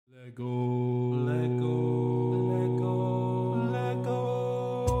Hey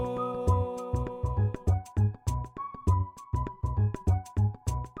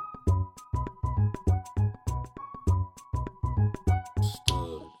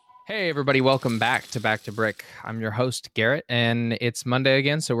everybody, welcome back to Brick. I'm your host Garrett, and it's Monday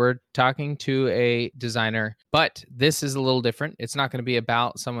again, so we're talking to a designer, but this is a little different. It's not going to be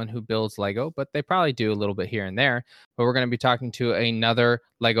about someone who builds Lego, but they probably do a little bit here and there. But we're going to be talking to another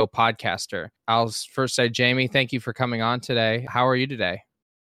Lego podcaster. I'll first say, Jamie, thank you for coming on today. How are you today?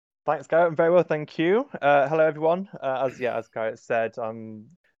 Thanks, Garrett. I'm very well, thank you. Hello, everyone. As Garrett said, I'm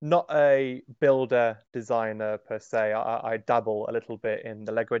not a builder designer per se. I dabble a little bit in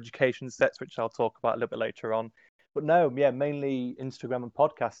the Lego education sets, which I'll talk about a little bit later on. But no, mainly Instagram and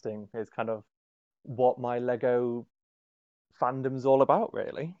podcasting is kind of what my Lego fandom's all about,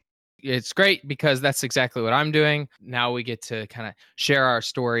 really. It's great because that's exactly what I'm doing. Now we get to kind of share our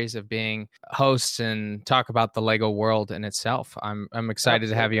stories of being hosts and talk about the Lego world in itself. I'm excited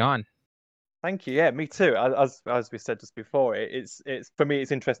to have you on. Thank you. Yeah, me too. As we said just before, it's for me,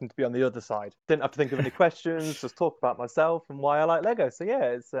 it's interesting to be on the other side. Didn't have to think of any questions, just talk about myself and why I like Lego. So yeah,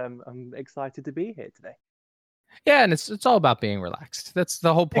 it's I'm excited to be here today. Yeah, and it's all about being relaxed. That's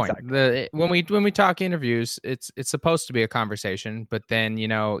the whole point. Exactly. When we talk interviews, it's supposed to be a conversation, but then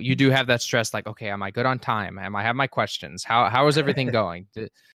you do have that stress. Like, okay, am I good on time? Am I have my questions? How is everything going?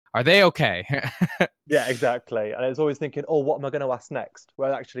 Are they okay? Yeah, exactly. And it's always thinking, oh, what am I going to ask next?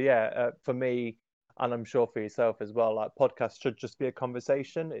 Well, actually, for me, and I'm sure for yourself as well, like podcasts should just be a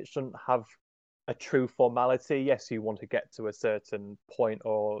conversation. It shouldn't have a true formality. Yes, you want to get to a certain point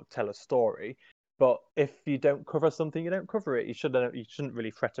or tell a story, but if you don't cover something, you don't cover it. You shouldn't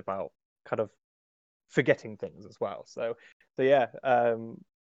really fret about kind of forgetting things as well. So yeah,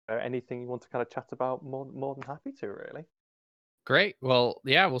 anything you want to kind of chat about, more than happy to, really. Great. Well,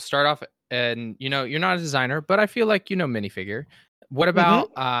 yeah, we'll start off. And you're not a designer, but I feel like minifigure. What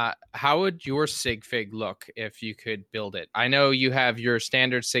about how would your sig fig look if you could build it? I know you have your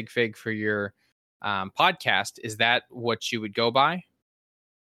standard sig fig for your podcast. Is that what you would go by?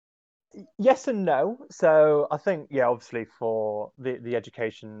 Yes and no. So I think, obviously for the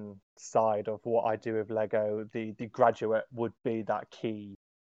education side of what I do with Lego, the graduate would be that key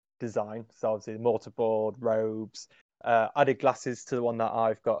design. So obviously mortarboard, robes, added glasses to the one that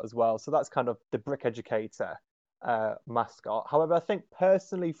I've got as well. So that's kind of the TheBrickEducator mascot. However, I think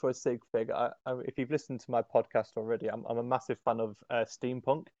personally for a sig fig, if you've listened to my podcast already, I'm a massive fan of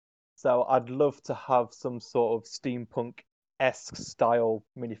steampunk. So I'd love to have some sort of steampunk-esque style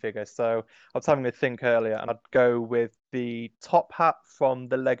minifigure. So I was having a think earlier, and I'd go with the top hat from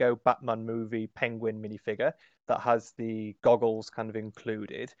the Lego Batman movie Penguin minifigure that has the goggles kind of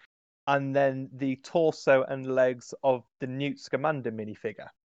included, and then the torso and legs of the Newt Scamander minifigure.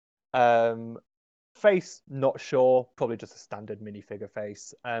 Face, not sure, probably just a standard minifigure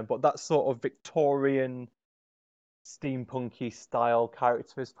face. But that sort of Victorian steampunky style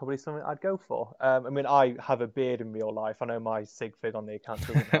character is probably something I'd go for. I mean, I have a beard in real life. I know my sig fig on the account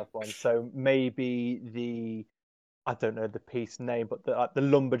doesn't have one, so maybe I don't know the piece name, but the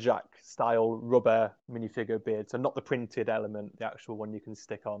lumberjack style rubber minifigure beard. So not the printed element, the actual one you can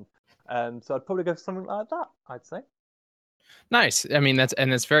stick on. So I'd probably go for something like that, I'd say. Nice. I mean,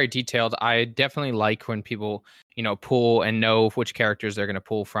 that's very detailed. I definitely like when people, pull and know which characters they're going to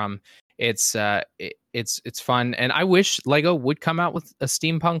pull from. It's fun, and I wish Lego would come out with a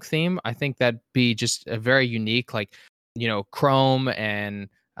steampunk theme. I think that'd be just a very unique, like, chrome and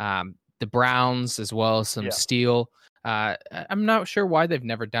the browns as well as some steel. I'm not sure why they've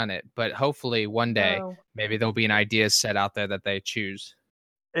never done it, but hopefully one day maybe there'll be an idea set out there that they choose.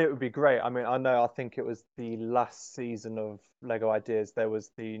 It would be great. I mean, I think it was the last season of Lego Ideas. There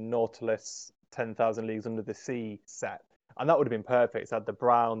was the Nautilus 10,000 Leagues Under the Sea set, and that would have been perfect. It had the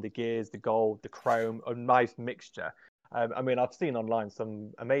brown, the gears, the gold, the chrome, a nice mixture. I mean, I've seen online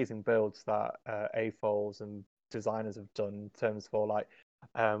some amazing builds that AFOLs and designers have done in terms for like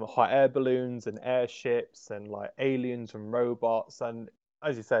hot air balloons and airships and like aliens and robots. And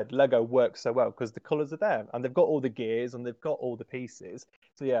as you said, Lego works so well because the colors are there and they've got all the gears and they've got all the pieces.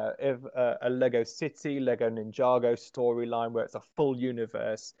 So yeah, if a Lego City, Lego Ninjago storyline where it's a full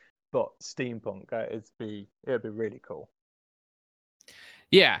universe but steampunk, it'd be really cool.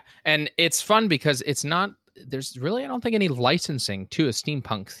 Yeah, and it's fun because there's really, I don't think, any licensing to a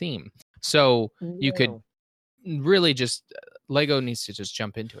steampunk theme. So you could really just, Lego needs to just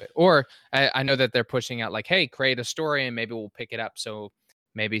jump into it. Or I know that they're pushing out like, hey, create a story and maybe we'll pick it up. So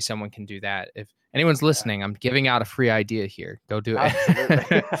maybe someone can do that. If anyone's listening, I'm giving out a free idea here. Go do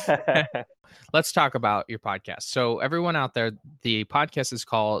Absolutely. it. Let's talk about your podcast. So, everyone out there, the podcast is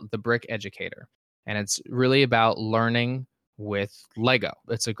called The Brick Educator, and it's really about learning with Lego.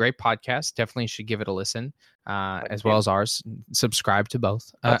 It's a great podcast. Definitely should give it a listen, as well as ours. Subscribe to both.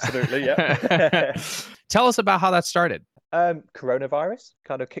 Absolutely, yeah. Tell us about how that started. Coronavirus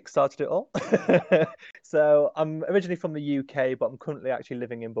kind of kickstarted it all. So I'm originally from the UK, but I'm currently actually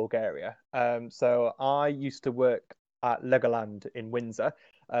living in Bulgaria. So I used to work at Legoland in Windsor.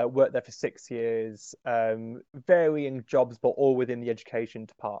 Worked there for 6 years, varying jobs, but all within the education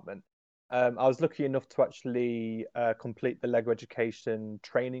department. I was lucky enough to actually complete the Lego education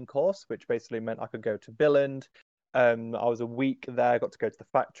training course, which basically meant I could go to Billund. I was a week there, got to go to the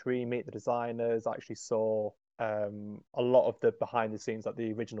factory, meet the designers. I actually saw a lot of the behind the scenes, like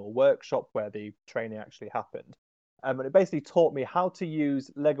the original workshop where the training actually happened. And it basically taught me how to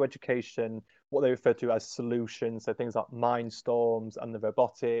use Lego education, what they refer to as solutions, so things like Mindstorms and the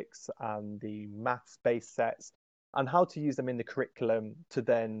robotics and the maths based sets, and how to use them in the curriculum to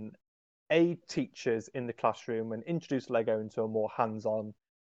then aid teachers in the classroom and introduce Lego into a more hands-on,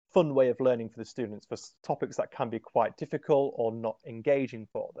 fun way of learning for the students for topics that can be quite difficult or not engaging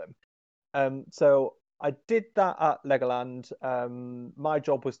for them. So I did that at Legoland. My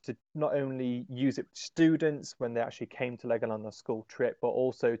job was to not only use it with students when they actually came to Legoland on a school trip, but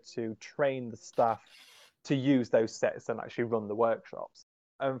also to train the staff to use those sets and actually run the workshops.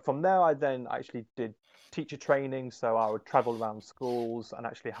 And from there, I then actually did teacher training. So I would travel around schools and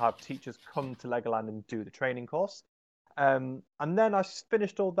actually have teachers come to Legoland and do the training course. And then I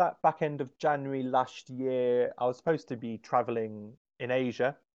finished all that back end of January last year. I was supposed to be traveling in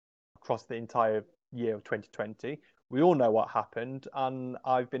Asia across the entire year of 2020. We all know what happened, and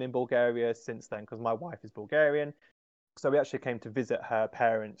I've been in Bulgaria since then because my wife is Bulgarian. So we actually came to visit her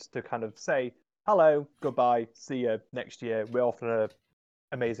parents to kind of say hello, goodbye, see you next year. We're off on an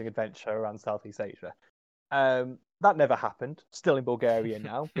amazing adventure around Southeast Asia. That never happened. Still in Bulgaria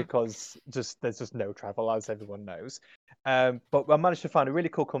now because there's just no travel, as everyone knows. But I managed to find a really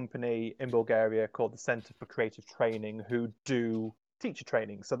cool company in Bulgaria called the Centre for Creative Training, who do teacher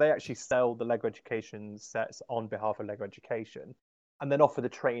training. So they actually sell the Lego Education sets on behalf of Lego Education, and then offer the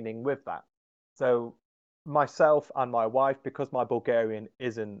training with that. So myself and my wife, because my Bulgarian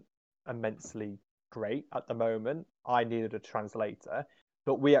isn't immensely great at the moment, I needed a translator.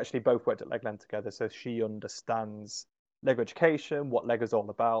 But we actually both worked at Legoland together, so she understands Lego Education, what Lego's all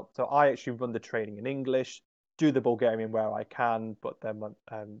about. So I actually run the training in English, do the Bulgarian where I can, but then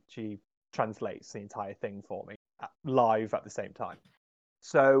she translates the entire thing for me live at the same time.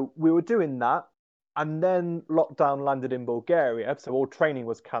 So we were doing that, and then lockdown landed in Bulgaria, so all training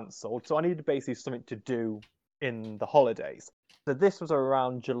was cancelled. So I needed basically something to do in the holidays. So this was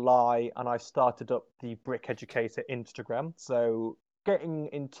around July, and I started up the Brick Educator Instagram. So getting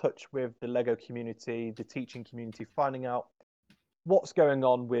in touch with the Lego community, the teaching community, finding out what's going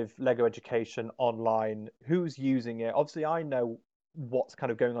on with Lego education online, who's using it. Obviously, I know what's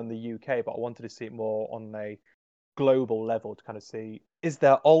kind of going on in the UK, but I wanted to see it more on a global level to kind of see, is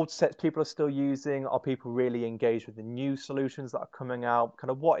there old sets people are still using? Are people really engaged with the new solutions that are coming out? Kind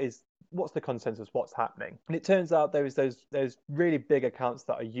of what's the consensus, what's happening? And it turns out there's really big accounts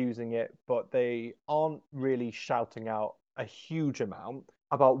that are using it, but they aren't really shouting out a huge amount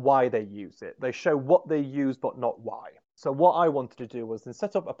about why they use it. They show what they use, but not why. So what I wanted to do was then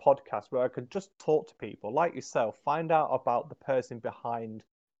set up a podcast where I could just talk to people like yourself, find out about the person behind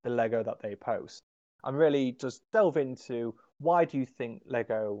the Lego that they post, and really just delve into, why do you think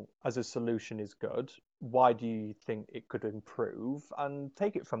Lego as a solution is good? Why do you think it could improve? And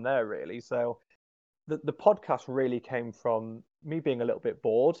take it from there, really. So the podcast really came from me being a little bit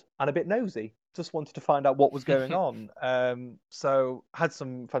bored and a bit nosy. Just wanted to find out what was going on. So had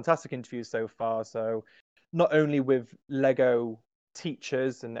some fantastic interviews so far. So not only with Lego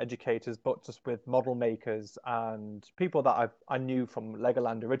teachers and educators, but just with model makers and people that I knew from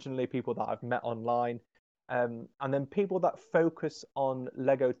Legoland originally, people that I've met online, and then people that focus on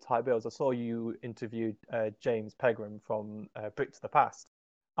Lego type builds. I saw you interviewed James Pegram from Brick to the Past,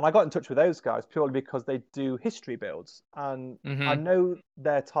 and I got in touch with those guys purely because they do history builds, and I know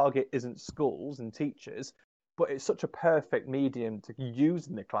their target isn't schools and teachers, but it's such a perfect medium to use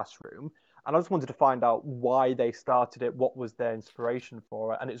in the classroom. And I just wanted to find out why they started it, what was their inspiration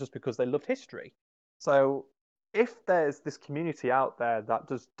for it, and it's just because they loved history. So if there's this community out there that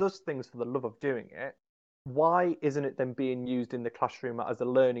does things for the love of doing it, why isn't it then being used in the classroom as a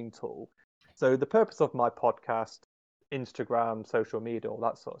learning tool? So the purpose of my podcast, Instagram, social media, all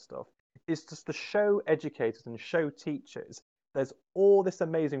that sort of stuff, is just to show educators and show teachers there's all this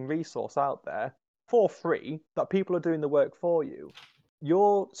amazing resource out there for free that people are doing the work for you.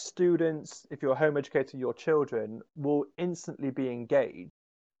 Your students, if you're a home educator, your children will instantly be engaged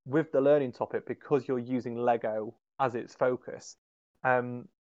with the learning topic because you're using Lego as its focus. Um,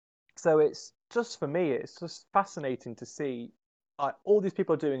 so it's just, for me, it's just fascinating to see all these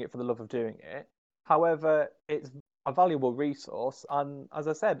people are doing it for the love of doing it. However, it's a valuable resource, and as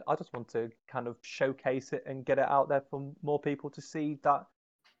I said, I just want to kind of showcase it and get it out there for more people to see that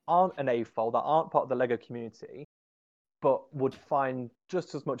aren't an AFOL, that aren't part of the Lego community, but would find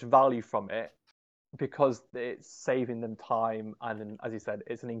just as much value from it because it's saving them time, and as you said,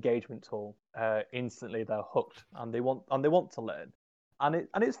 it's an engagement tool. Instantly, they're hooked, and they want to learn, and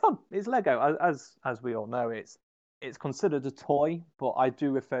it's fun. It's Lego, as we all know. It's considered a toy, but I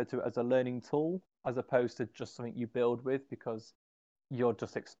do refer to it as a learning tool as opposed to just something you build with, because you're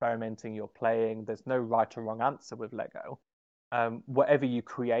just experimenting, you're playing. There's no right or wrong answer with Lego. Whatever you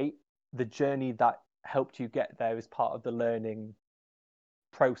create, the journey that helped you get there is part of the learning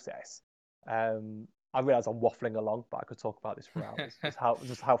process. I realize I'm waffling along, but I could talk about this for hours.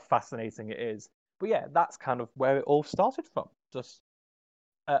 Just how fascinating it is. But yeah, that's kind of where it all started from. Just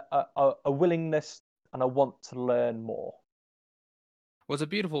a willingness and a want to learn more. Was a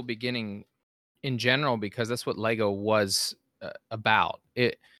beautiful beginning in general because that's what Lego was about.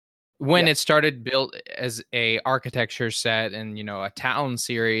 It when Yeah. it started built as a architecture set and a town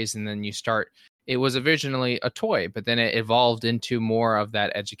series, and then you start, it was originally a toy, but then it evolved into more of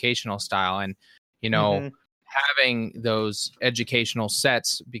that educational style. And Mm-hmm. having those educational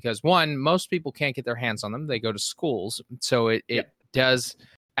sets, because one, most people can't get their hands on them, they go to schools, so it Yeah. does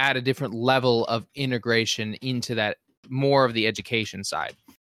add a different level of integration into that, more of the education side.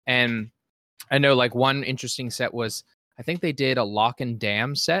 And I know, like, one interesting set was, I think they did a lock and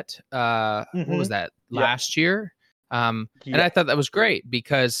dam set. What Mm-hmm. was that, Yeah. last year? And Yeah. I thought that was great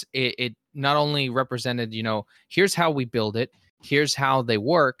because it not only represented, here's how we build it, here's how they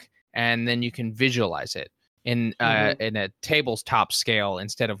work, and then you can visualize it Mm-hmm. in a tabletop scale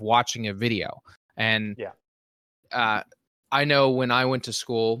instead of watching a video. And Yeah. uh, I know when I went to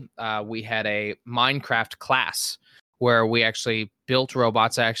school, we had a Minecraft class where we actually built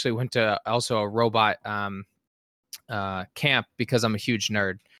robots. I actually went to also a robot camp because I'm a huge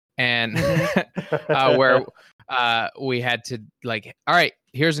nerd, and where Mm-hmm. we had to, like, all right,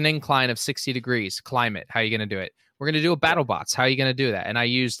 here's an incline of 60 degrees, climb it. How are you going to do it? We're going to do a Yeah. battle bots. How are you going to do that? And I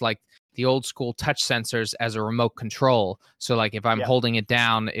used, like, the old school touch sensors as a remote control. So, like, if I'm Yeah. holding it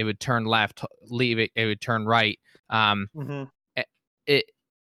down, it would turn left, leave it, it would turn right. Mm-hmm. It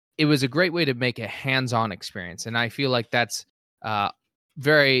it was a great way to make a hands-on experience, and I feel like that's uh,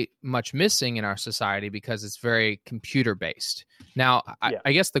 very much missing in our society because it's very computer based. Now, Yeah.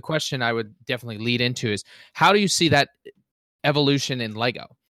 I guess the question I would definitely lead into is, how do you see that evolution in Lego?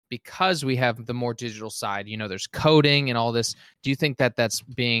 Because we have the more digital side, there's coding and all this. Do you think that that's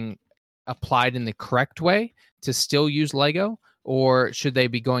being applied in the correct way to still use Lego, or should they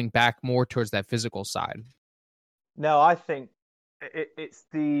be going back more towards that physical side? No, I think it's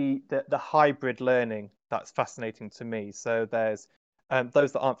the hybrid learning that's fascinating to me. So there's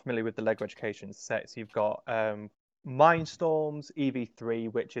those that aren't familiar with the Lego education sets. You've got Mindstorms,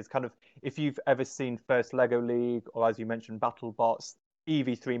 EV3, which is kind of, if you've ever seen First Lego League, or as you mentioned, BattleBots,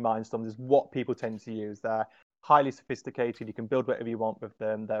 EV3 Mindstorms is what people tend to use. They're highly sophisticated. You can build whatever you want with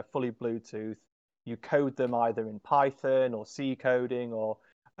them. They're fully Bluetooth. You code them either in Python or C coding, or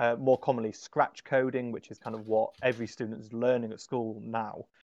more commonly scratch coding, which is kind of what every student is learning at school now.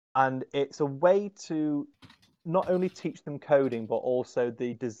 And it's a way to not only teach them coding, but also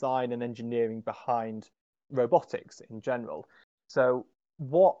the design and engineering behind robotics in general. So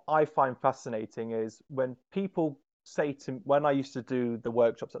what I find fascinating is when people say to, when I used to do the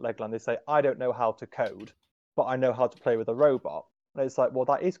workshops at Legoland, they say, I don't know how to code, but I know how to play with a robot. And it's like, well,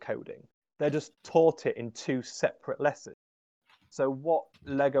 that is coding. They're just taught it in two separate lessons. So what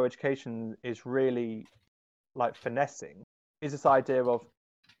Lego education is really like finessing is this idea of,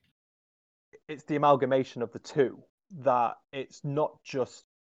 it's the amalgamation of the two, that it's not just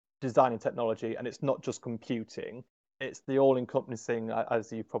design and technology, and it's not just computing. It's the all-encompassing,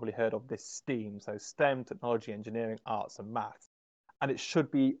 as you've probably heard of, this STEAM, so STEM, technology, engineering, arts, and maths. And it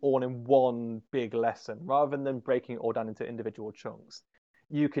should be all in one big lesson rather than breaking it all down into individual chunks.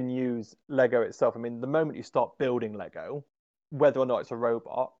 You can use Lego itself. I mean, the moment you start building Lego, whether or not it's a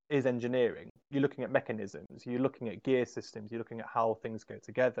robot, is engineering. You're looking at mechanisms, you're looking at gear systems, you're looking at how things go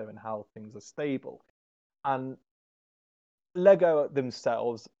together and how things are stable. And Lego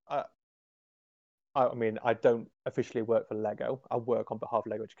themselves, I mean, I don't officially work for Lego. I work on behalf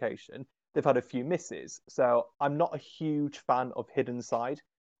of Lego Education. they've had a few misses. So I'm not a huge fan of Hidden Side.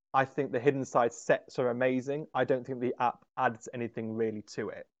 I think the Hidden Side sets are amazing. I don't think the app adds anything really to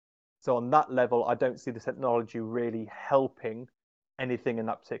it. So on that level, I don't see the technology really helping anything in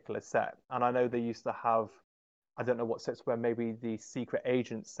that particular set. And I know they used to have, I don't know what sets were, maybe the secret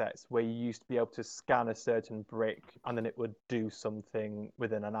agent sets where you used to be able to scan a certain brick and then it would do something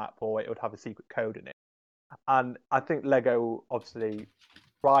within an app, or it would have a secret code in it. And I think Lego obviously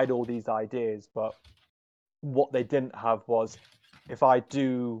tried all these ideas, but what they didn't have was, if I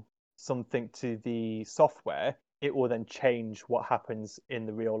do something to the software, it will then change what happens in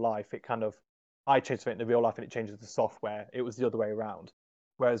the real life. It kind of, I change something in the real life and it changes the software. It was the other way around.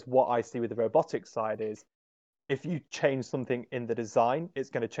 Whereas what I see with the robotics side is, if you change something in the design, it's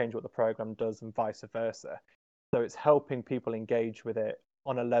going to change what the program does and vice versa. So it's helping people engage with it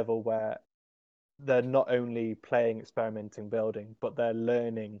on a level where they're not only playing, experimenting, building, but they're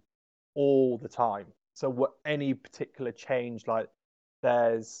learning all the time. So what any particular change, like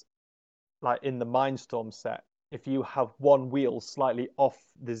there's like in the Mindstorm set, if you have one wheel slightly off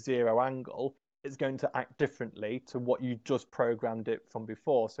the zero angle, it's going to act differently to what you just programmed it from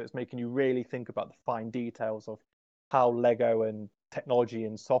before. So it's making you really think about the fine details of how Lego and technology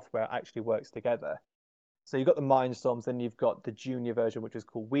and software actually works together. So you've got the Mindstorms, then you've got the junior version, which is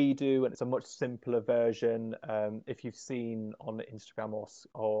called We Do, and it's a much simpler version. If you've seen on Instagram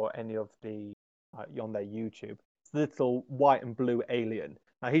or any of the on their YouTube, it's the little white and blue alien.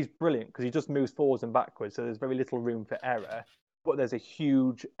 Now he's brilliant because he just moves forwards and backwards, so there's very little room for error. But there's a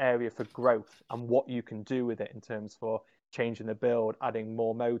huge area for growth and what you can do with it in terms for changing the build, adding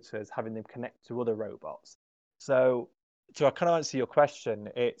more motors, having them connect to other robots. So to kind of answer your question,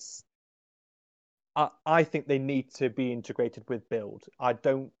 I think they need to be integrated with build. I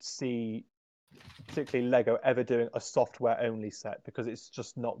don't see particularly Lego ever doing a software only set, because it's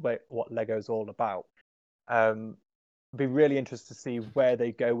just not what Lego's all about. Be really interested to see where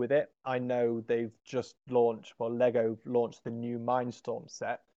they go with it. I know they've just launched, well, Lego launched the new Mindstorm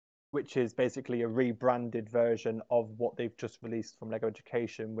set, which is basically a rebranded version of what they've just released from Lego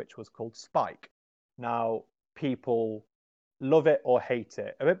Education, which was called Spike. Now, people love it or hate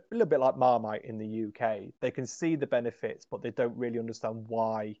it. A little bit like Marmite in the UK. They can see the benefits, but they don't really understand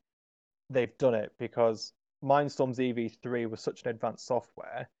why they've done it, because Mindstorm's EV3 was such an advanced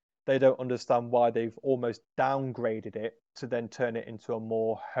software. They don't understand why they've almost downgraded it to then turn it into a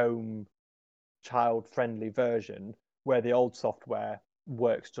more home child friendly version where the old software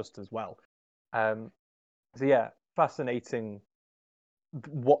works just as well. So yeah, fascinating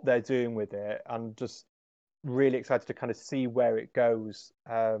what they're doing with it, and just really excited to kind of see where it goes.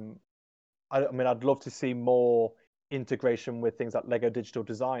 I mean, I'd love to see more integration with things like Lego Digital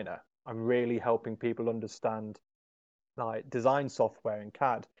Designer. I'm really helping people understand like design software and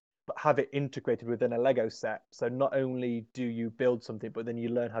CAD, but have it integrated within a Lego set. So not only do you build something, but then you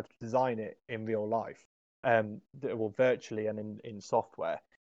learn how to design it in real life, well, virtually and in software.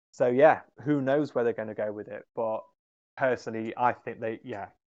 So yeah, who knows where they're going to go with it? But personally, I think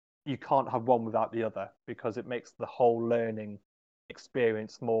you can't have one without the other, because it makes the whole learning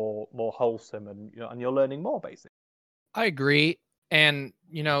experience more wholesome, and you're learning more basically. I agree. And,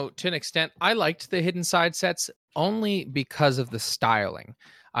 to an extent, I liked the Hidden Side sets only because of the styling.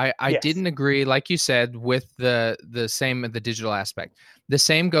 I Yes. didn't agree, like you said, with the digital aspect. The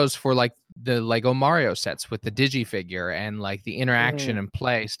same goes for like the Lego Mario sets with the digifigure and like the interaction and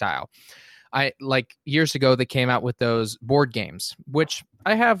play style. I like years ago they came out with those board games, which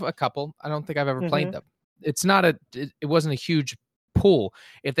I have a couple. I don't think I've ever played them. It's not it wasn't a huge pool.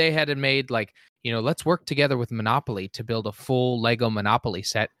 If they had made like, let's work together with Monopoly to build a full Lego Monopoly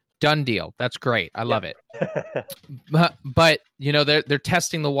set, done deal. That's great. I love it. But they're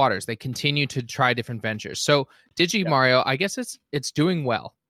testing the waters. They continue to try different ventures. So Mario, I guess it's doing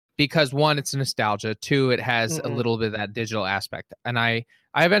well because one, it's nostalgia. Two, it has a little bit of that digital aspect, and I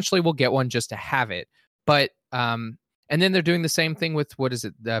eventually will get one just to have it. But and then they're doing the same thing with, what is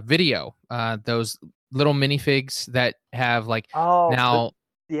it? The video. Those little minifigs that have like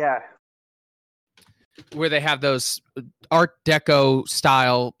where they have those Art Deco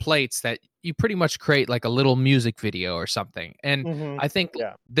style plates that you pretty much create like a little music video or something. And I think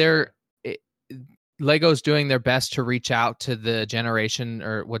Lego's doing their best to reach out to the generation,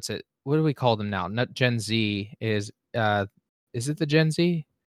 or what do we call them now? Not Gen Z, is it the Gen Z?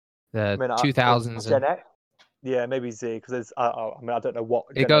 The 2000s. Gen X? Yeah, maybe Z, because I don't know what.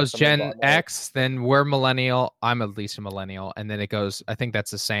 It goes Gen X, then we're millennial. I'm at least a millennial, and then it goes. I think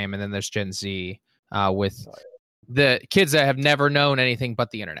that's the same, and then there's Gen Z with the kids that have never known anything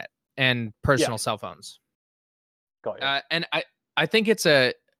but the internet and personal cell phones. Got you. And I think it's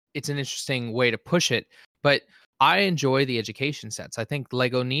it's an interesting way to push it. But I enjoy the education sets. I think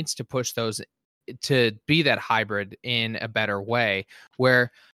Lego needs to push those to be that hybrid in a better way,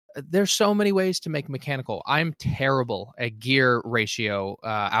 where there's so many ways to make mechanical. I'm terrible at gear ratio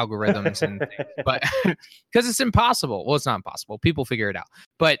algorithms and things, but because it's impossible. Well, it's not impossible. People figure it out.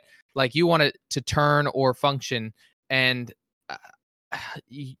 But like, you want it to turn or function, and uh,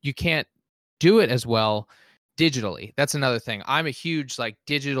 you can't do it as well digitally. That's another thing. I'm a huge like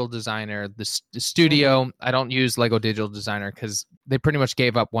digital designer. The studio, I don't use Lego Digital Designer because they pretty much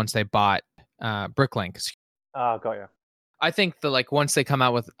gave up once they bought Bricklink. Ah, got you. I think the like once they come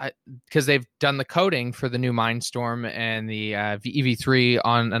out with, because they've done the coding for the new Mindstorm and the EV3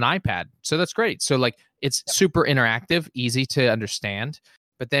 on an iPad, so that's great. So like it's super interactive, easy to understand.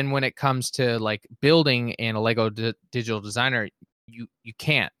 But then when it comes to like building in a Lego Digital Designer, you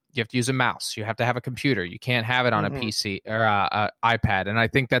can't. You have to use a mouse. You have to have a computer. You can't have it on a PC or a iPad. And I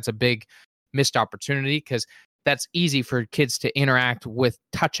think that's a big missed opportunity, because that's easy for kids to interact with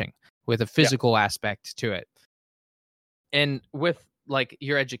touching, with a physical aspect to it. And with like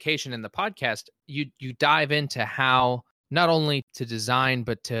your education in the podcast, you dive into how not only to design,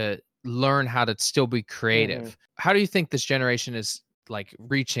 but to learn how to still be creative. How do you think this generation is like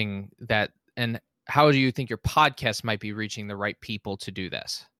reaching that? And how do you think your podcast might be reaching the right people to do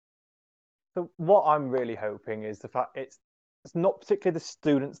this? So what I'm really hoping is the fact it's not particularly the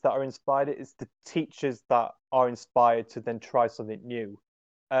students that are inspired, it's the teachers that are inspired to then try something new.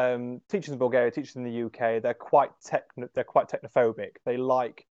 Teachers in Bulgaria, teachers in the UK, they're quite technophobic. They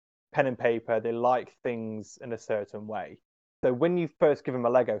like pen and paper. They like things in a certain way. So when you first give them a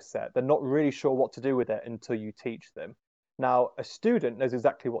Lego set, they're not really sure what to do with it until you teach them. Now, a student knows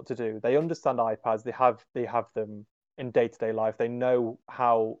exactly what to do. They understand iPads. They have them in day-to-day life. They know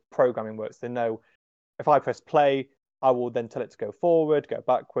how programming works. They know if I press play, I will then tell it to go forward, go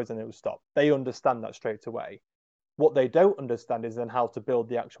backwards, and it will stop. They understand that straight away. What they don't understand is then how to build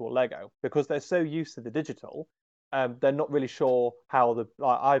the actual Lego, because they're so used to the digital. They're not really sure how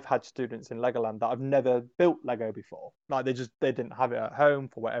I've had students in Legoland that have never built Lego before. Like they didn't have it at home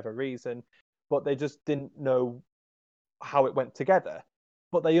for whatever reason, but they just didn't know how it went together.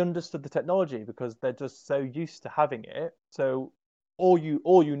 But they understood the technology because they're just so used to having it. So all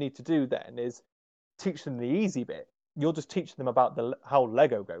you need to do then is teach them the easy bit. You'll just teach them about how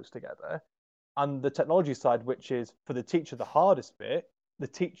Lego goes together, and the technology side, which is for the teacher the hardest bit.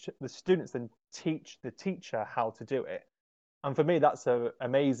 The students then teach the teacher how to do it. And for me, that's an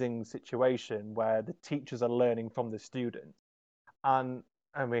amazing situation where the teachers are learning from the students. And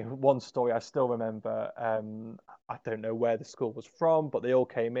I mean, one story I still remember. I don't know where the school was from, but they all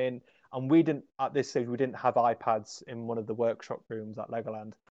came in, and we didn't at this stage. We didn't have iPads in one of the workshop rooms at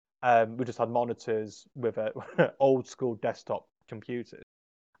Legoland. We just had monitors with old school desktop computers,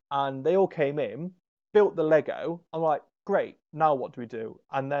 and they all came in, built the Lego. I'm like, great. Now what do we do?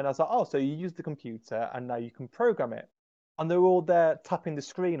 And then I was like, oh, so you use the computer, and now you can program it. And they were all there tapping the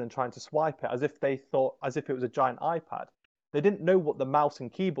screen and trying to swipe it as if it was a giant iPad. They didn't know what the mouse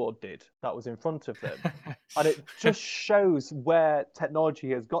and keyboard did that was in front of them. And it just shows where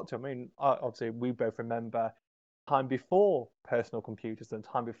technology has got to. I mean, obviously, we both remember time before personal computers and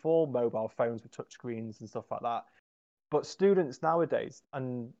time before mobile phones with touch screens and stuff like that. But students nowadays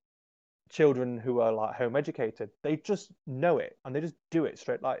and children who are like home educated, they just know it and they just do it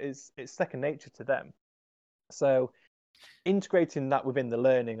straight. Like it's second nature to them. So integrating that within the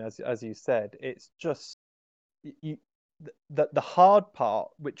learning, as you said, it's just the hard part,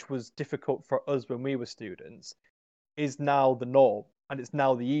 which was difficult for us when we were students, is now the norm, and it's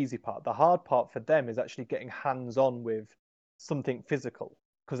now the easy part. The hard part for them is actually getting hands on with something physical,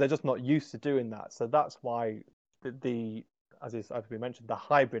 because they're just not used to doing that. So that's why as we mentioned, the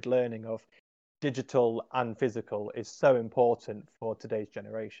hybrid learning of digital and physical is so important for today's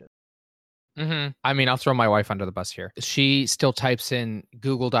generation. I mean, I'll throw my wife under the bus here. She still types in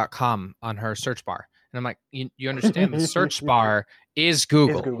google.com on her search bar. And I'm like, you understand the search bar is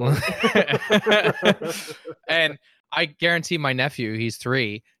Google. And I guarantee my nephew, he's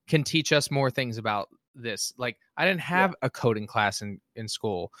 3, can teach us more things about this. Like, I didn't have a coding class in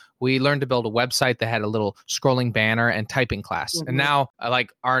school. We learned to build a website that had a little scrolling banner and typing class. And now,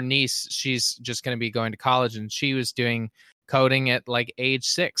 like, our niece, she's just going to be going to college, and she was doing coding at like age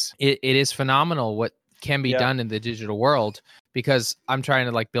 6. It is phenomenal what can be done in the digital world, because I'm trying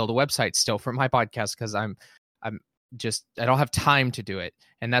to like build a website still for my podcast, because I don't have time to do it.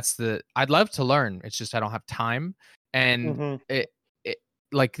 And I'd love to learn. It's just I don't have time. And it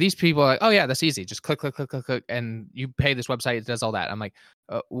like these people are like, oh yeah, that's easy. Just click, and you pay this website, it does all that. I'm like,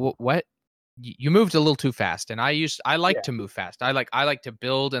 what? you moved a little too fast, and I like Yeah. to move fast. I like to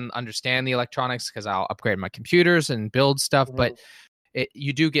build and understand the electronics because I'll upgrade my computers and build stuff, but Mhm.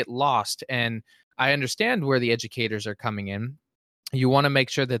 you do get lost. And I understand where the educators are coming in. You want to make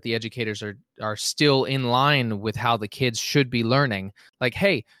sure that the educators are still in line with how the kids should be learning. Like,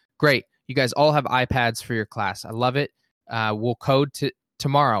 hey, great, you guys all have iPads for your class. I love it. We'll code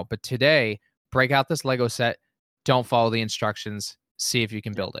tomorrow, but today break out this Lego set. Don't follow the instructions. See if you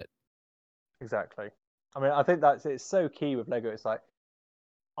can Yeah, build it. exactly. I mean, I think it's so key with Lego. It's like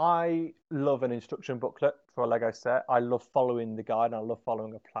I love an instruction booklet for a Lego set. I love following the guide and I love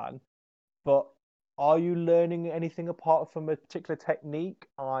following a plan. But are you learning anything apart from a particular technique?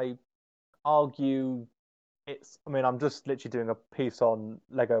 I argue I mean, I'm just literally doing a piece on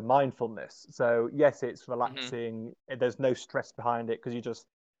Lego mindfulness. So, yes, it's Mm-hmm. relaxing. There's no stress behind it because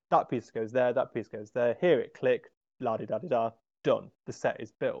that piece goes there, that piece goes there. Hear it click, la di da di da, done. The set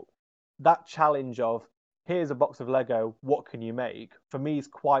is built. That challenge of here's a box of Lego, what can you make? For me is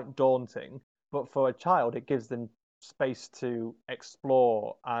quite daunting, but for a child, it gives them space to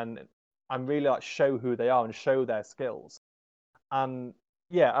explore and really like show who they are and show their skills. And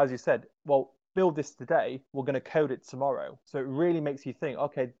yeah, as you said, well, build this today, we're going to code it tomorrow. So it really makes you think,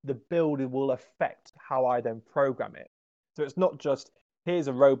 okay, the build will affect how I then program it. So it's not just here's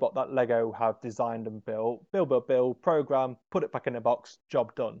a robot that Lego have designed and build, program, put it back in a box,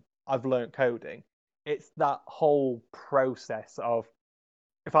 job done. I've learned coding. It's that whole process of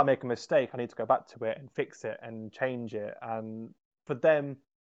if I make a mistake, I need to go back to it and fix it and change it. And for them,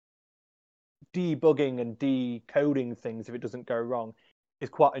 debugging and decoding things if it doesn't go wrong is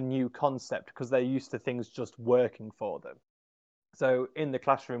quite a new concept because they're used to things just working for them. So in the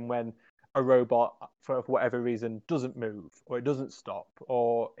classroom, when a robot, for whatever reason, doesn't move or it doesn't stop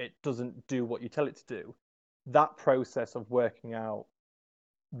or it doesn't do what you tell it to do, that process of working out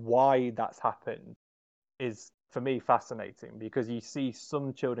why that's happened is for me fascinating because you see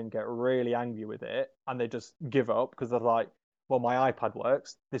some children get really angry with it and they just give up because they're like, well, my iPad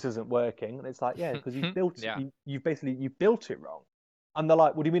works, this isn't working. And it's like, yeah, because Yeah. you basically you built it wrong. And they're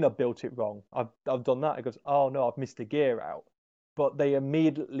like, what do you mean I built it wrong? I've done that. It goes, oh no, I've missed a gear out. But they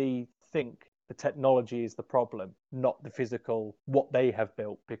immediately think the technology is the problem, not the physical what they have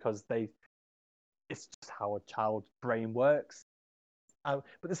built because they it's just how a child's brain works. But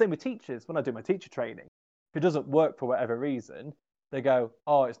the same with teachers. When I do my teacher training, if it doesn't work for whatever reason, they go,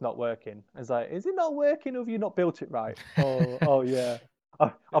 "Oh, it's not working." It's like, "Is it not working, or have you not built it right?" Oh, yeah,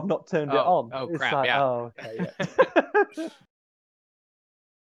 I've not turned it Oh, on. oh It's crap, like, yeah. oh, okay, yeah.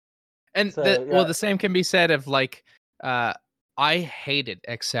 And So yeah, the same can be said of like uh I hated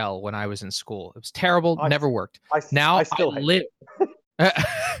Excel when I was in school. It was terrible, I never worked. I I Now I still hate live it.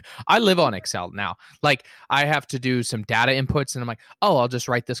 I live on Excel now. Like I have to do some data inputs and I'm like, "Oh, I'll just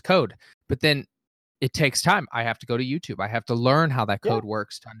write this code." But then it takes time. I have to go to YouTube. I have to learn how that Yeah. code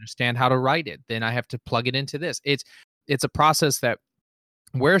works to understand how to write it. Then I have to plug it into this. It's a process that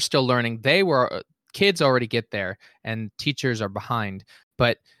we're still learning. They were kids already get there and teachers are behind.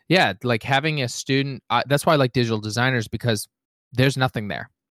 But yeah, like having a student, that's why I like digital designers because there's nothing there.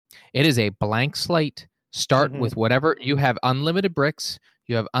 It is a blank slate. Start Hmm. with whatever you have, unlimited bricks,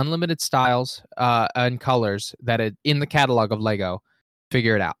 you have unlimited styles and colors that are in the catalog of Lego.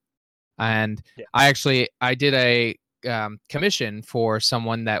 Figure it out. And Yeah. I did a commission for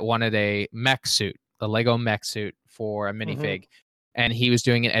someone that wanted a mech suit, a Lego mech suit for a Hmm. minifig, and he was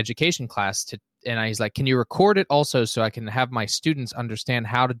doing an education class he's like, can you record it also so I can have my students understand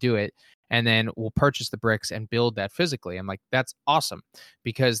how to do it, and then we'll purchase the bricks and build that physically. I'm like, that's awesome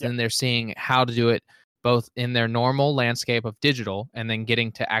because Yeah. then they're seeing how to do it both in their normal landscape of digital and then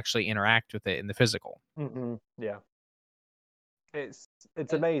getting to actually interact with it in the physical. Hmm. Yeah. It's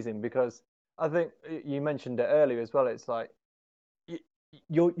it's And amazing because I think you mentioned it earlier as well. It's like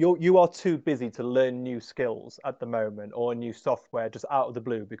you are too busy to learn new skills at the moment or new software just out of the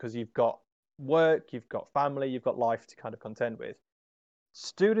blue because you've got work, you've got family, you've got life to kind of contend with.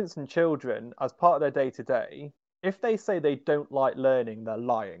 Students and children, as part of their day to day, if they say they don't like learning, they're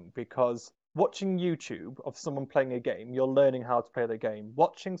lying because watching YouTube of someone playing a game, you're learning how to play the game.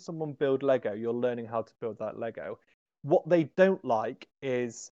 Watching someone build Lego, you're learning how to build that Lego. What they don't like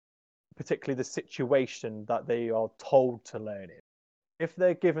is particularly the situation that they are told to learn in. If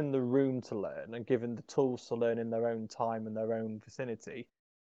they're given the room to learn and given the tools to learn in their own time and their own vicinity,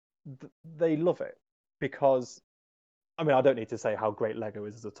 they love it because I mean I don't need to say how great Lego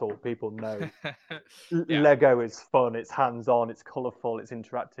is as a tool. People know yeah. Lego is fun, it's hands-on, it's colourful, it's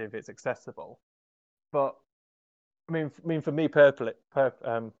interactive, it's accessible. But I mean for me personally,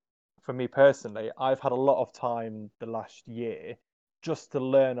 I've had a lot of time the last year just to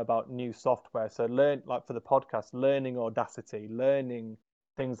learn about new software. So learn, like for the podcast, learning Audacity, learning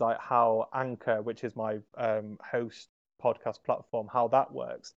things like how Anchor, which is my host podcast platform, how that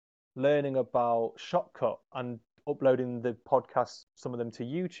works, learning about Shotcut and uploading the podcasts, some of them to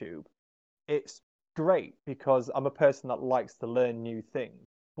YouTube. It's great because I'm a person that likes to learn new things.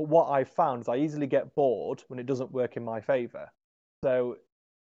 But what I found is I easily get bored when it doesn't work in my favor. So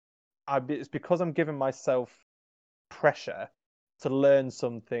it's because I'm giving myself pressure to learn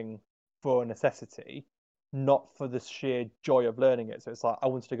something for a necessity, not for the sheer joy of learning it. So it's like I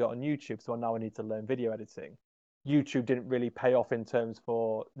wanted to go on YouTube, so now I need to learn video editing. YouTube didn't really pay off in terms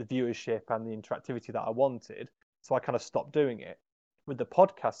for the viewership and the interactivity that I wanted, so I kind of stopped doing it. With the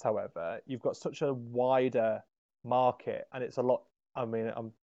podcast, however, you've got such a wider market, and it's a lot. I mean,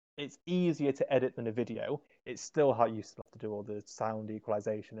 it's easier to edit than a video. It's still how you still have to do all the sound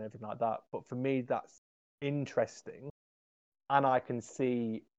equalization and everything like that. But for me, that's interesting, and I can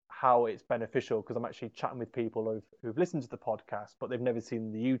see how it's beneficial because I'm actually chatting with people who've listened to the podcast, but they've never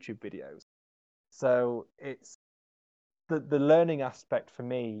seen the YouTube videos. So it's the learning aspect for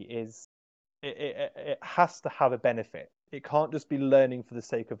me is it has to have a benefit. It can't just be learning for the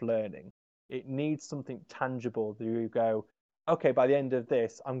sake of learning. It needs something tangible that you go, okay, by the end of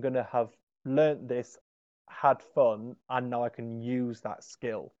this, I'm going to have learnt this, had fun, and now I can use that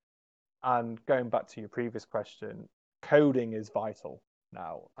skill. And going back to your previous question, coding is vital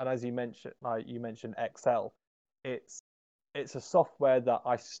now. And as you mentioned, like you mentioned Excel, it's it's a software that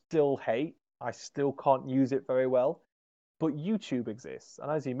I still hate. I still can't use it very well. But YouTube exists, and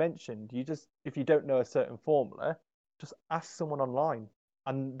as you mentioned, you just if you don't know a certain formula, just ask someone online.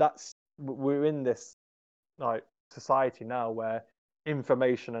 And that's we're in this like society now where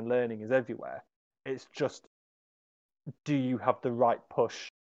information and learning is everywhere. It's just do you have the right push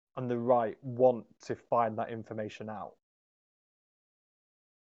and the right want to find that information out?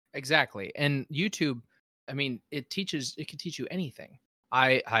 Exactly. And YouTube, I mean, it can teach you anything.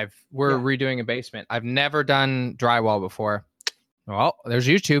 We're Yeah. redoing a basement. I've never done drywall before. Well, there's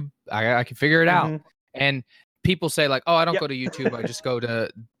YouTube. I can figure it out. Mm-hmm. And people say like, "Oh, I don't Yep. go to YouTube. I just go to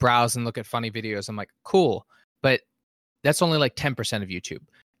browse and look at funny videos." I'm like, "Cool." But that's only like 10% of YouTube.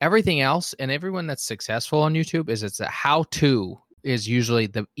 Everything else and everyone that's successful on YouTube it's a how-to is usually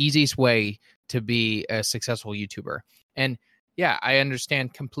the easiest way to be a successful YouTuber. And yeah, I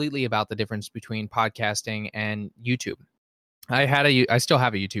understand completely about the difference between podcasting and YouTube. I still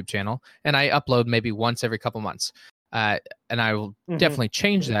have a YouTube channel, and I upload maybe once every couple months. And I will Mm-hmm. definitely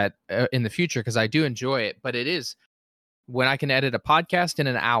change that in the future because I do enjoy it. But it is when I can edit a podcast in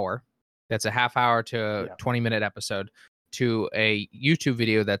an hour, that's a half hour to Yeah. 20-minute episode, to a YouTube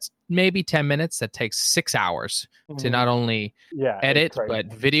video that's maybe 10 minutes that takes 6 hours to Mm-hmm. not only Yeah, it's edit, crazy. but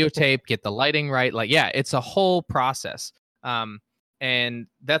videotape, get the lighting right. Like, yeah, it's a whole process. And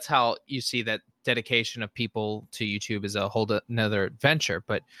that's how you see that dedication of people to YouTube is a whole another adventure.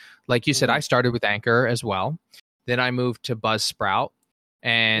 But like you said, Mm-hmm. I started with Anchor as well. Then I moved to Buzzsprout,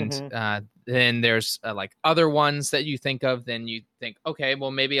 and Mm-hmm. then there's like other ones that you think of. Then you think, okay,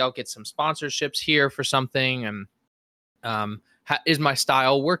 well maybe I'll get some sponsorships here for something, and is my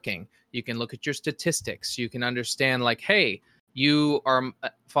style working? You can look at your statistics. You can understand like, hey, you are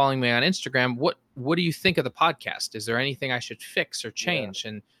following me on Instagram. What do you think of the podcast? Is there anything I should fix or Yeah. change?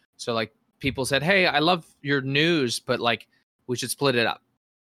 And so like people said, hey, I love your news, but like we should split it up.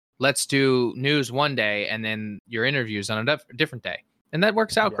 Let's do news one day and then your interviews on a different day. And that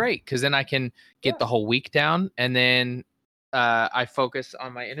works out Yeah. great because then I can get Yeah. the whole week down, and then I focus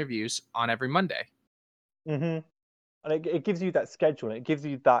on my interviews on every Monday. Mm-hmm. And it gives you that schedule, and it gives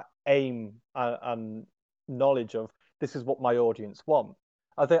you that aim and knowledge of this is what my audience want.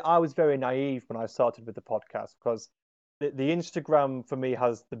 I think I was very naive when I started with the podcast because the Instagram for me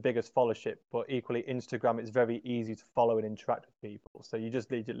has the biggest followership, but equally Instagram is very easy to follow and interact with people. So you just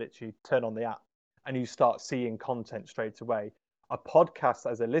need to literally turn on the app and you start seeing content straight away. A podcast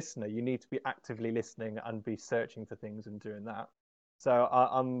as a listener, you need to be actively listening and be searching for things and doing that. So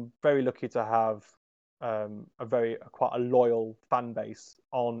I'm very lucky to have quite a loyal fan base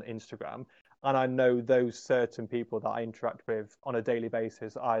on Instagram, and I know those certain people that I interact with on a daily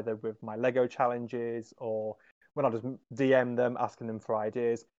basis, either with my Lego challenges or when I just DM them asking them for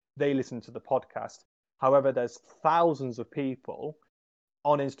ideas. They listen to the podcast. However, there's thousands of people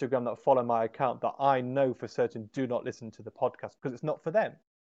on Instagram that follow my account that I know for certain do not listen to the podcast because it's not for them.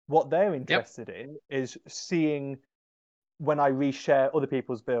 What they're Yep. interested in is seeing when I reshare other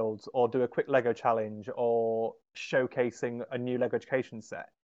people's builds or do a quick Lego challenge or showcasing a new Lego education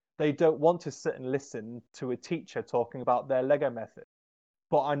set. They don't want to sit and listen to a teacher talking about their Lego method.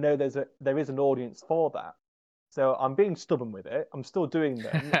 But I know there is an audience for that. So I'm being stubborn with it. I'm still doing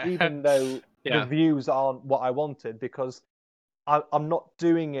them, even though the Yeah. views aren't what I wanted, because I'm not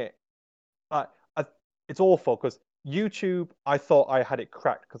doing it. I, I, it's awful because YouTube, I thought I had it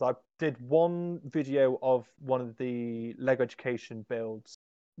cracked because I did one video of one of the Lego Education builds,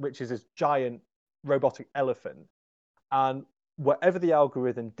 which is this giant robotic elephant. And whatever the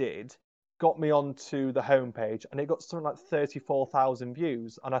algorithm did got me onto the homepage, and it got something like 34,000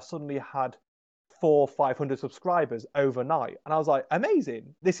 views. And I suddenly had 500 subscribers overnight. And I was like,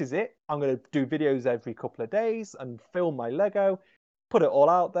 amazing, this is it. I'm going to do videos every couple of days and film my Lego, put it all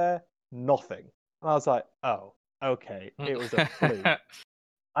out there. Nothing. And I was like, oh, okay, it was a fluke.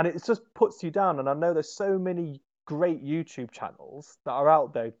 And it just puts you down. And I know there's so many great YouTube channels that are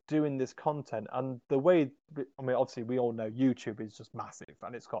out there doing this content. And the way, I mean, obviously, we all know YouTube is just massive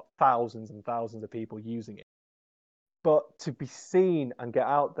and it's got thousands and thousands of people using it. But to be seen and get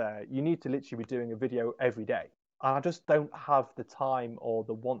out there, you need to literally be doing a video every day. And I just don't have the time or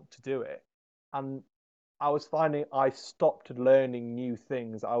the want to do it. And I was finding I stopped learning new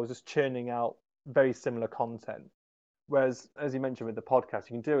things. I was just churning out very similar content. Whereas, as you mentioned with the podcast,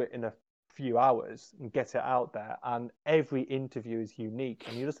 you can do it in a few hours and get it out there. And every interview is unique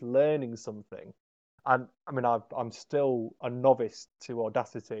and you're just learning something. And I mean, I'm still a novice to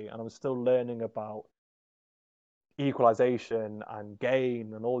Audacity and I'm still learning about equalization and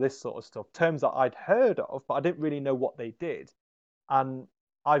gain and all this sort of stuff, terms that I'd heard of, but I didn't really know what they did. And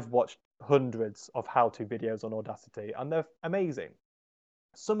I've watched hundreds of how-to videos on Audacity and they're amazing.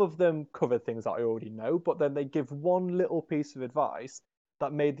 Some of them cover things that I already know, but then they give one little piece of advice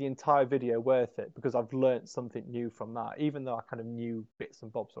that made the entire video worth it because I've learned something new from that, even though I kind of knew bits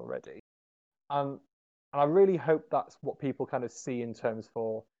and bobs already. And I really hope that's what people kind of see in terms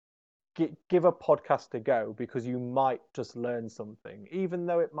for give a podcast a go because you might just learn something, even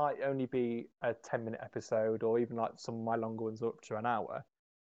though it might only be a 10-minute episode or even like some of my longer ones up to an hour.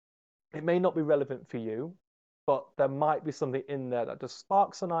 It may not be relevant for you, but there might be something in there that just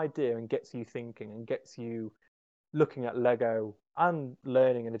sparks an idea and gets you thinking and gets you looking at Lego and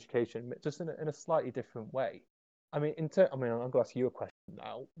learning and education just in a slightly different way. I mean, I'm going to ask you a question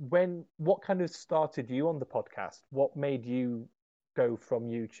now. What kind of started you on the podcast? What made you go from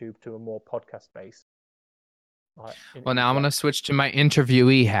YouTube to a more podcast based? Well, now I'm going to switch to my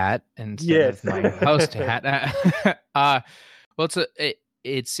interviewee hat instead of my host hat. Well,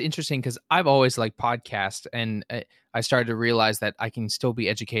 it's interesting because I've always liked podcasts, and I started to realize that I can still be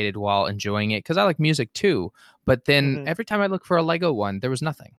educated while enjoying it because I like music too. But then every time I look for a Lego one, there was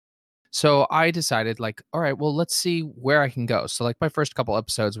nothing. So I decided, like, all right, well, let's see where I can go. So, like, my first couple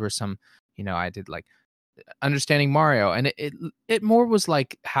episodes were some, I did like understanding Mario, and it more was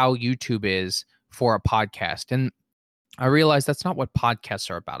like how YouTube is for a podcast. And I realized that's not what podcasts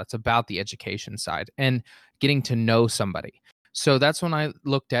are about. It's about the education side and getting to know somebody. So that's when I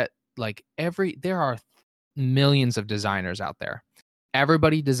looked at like there are millions of designers out there.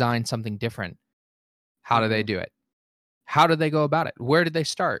 Everybody designs something different. How do they do it? How did they go about it? Where did they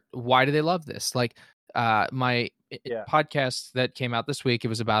start? Why do they love this? Like my podcast that came out this week, it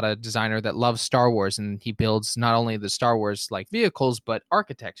was about a designer that loves Star Wars, and he builds not only the Star Wars like vehicles, but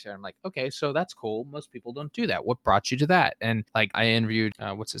architecture. I'm like, okay, so that's cool. Most people don't do that. What brought you to that? And like I interviewed,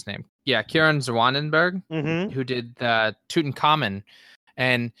 what's his name? Yeah, Kieran Zwanenberg, who did Tutankhamun.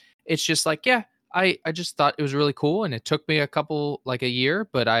 And it's just like, yeah, I just thought it was really cool, and it took me a year,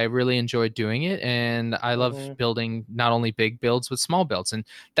 but I really enjoyed doing it, and I love building not only big builds but small builds, and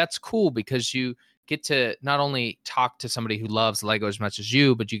that's cool because you get to not only talk to somebody who loves Lego as much as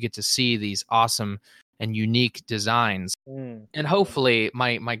you, but you get to see these awesome and unique designs. And hopefully,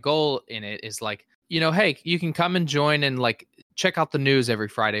 my goal in it is like, hey, you can come and join and like check out the news every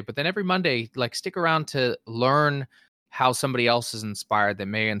Friday, but then every Monday, like stick around to learn how somebody else is inspired that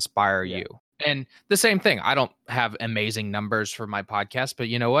may inspire you. And the same thing, I don't have amazing numbers for my podcast, but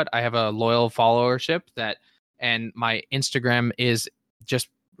you know what? I have a loyal followership and my Instagram is just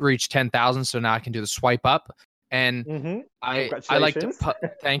reached 10,000. So now I can do the swipe up. And I like to,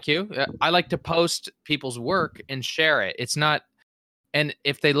 thank you. I like to post people's work and share it. It's not, and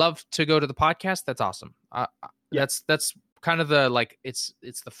if they love to go to the podcast, that's awesome. That's kind of the, like, it's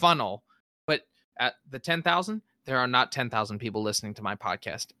the funnel, but at the 10,000, there are not 10,000 people listening to my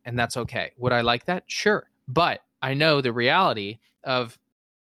podcast, and that's okay. Would I like that? Sure. But I know the reality of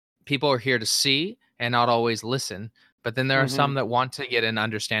people are here to see and not always listen. But then there are some that want to get an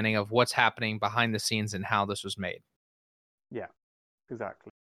understanding of what's happening behind the scenes and how this was made. Yeah,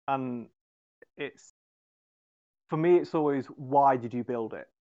 exactly. And for me, it's always, why did you build it?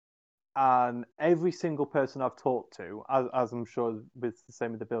 And every single person I've talked to, as I'm sure with the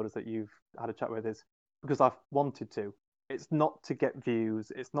same with the builders that you've had a chat with, is because I've wanted to. It's not to get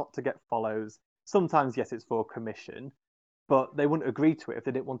views, it's not to get follows. Sometimes, yes, it's for a commission, but they wouldn't agree to it if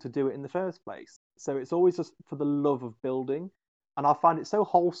they didn't want to do it in the first place. So it's always just for the love of building. And I find it so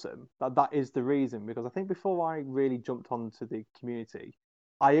wholesome that that is the reason. Because I think before I really jumped onto the community,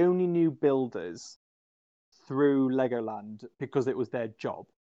 I only knew builders through Legoland because it was their job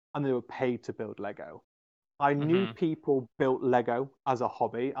and they were paid to build Lego. I knew Hmm. people built Lego as a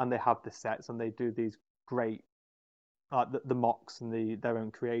hobby and they have the sets and they do these great, the mocks and their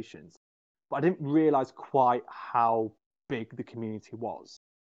own creations. But I didn't realize quite how big the community was.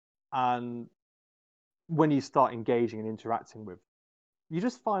 And when you start engaging and interacting with, you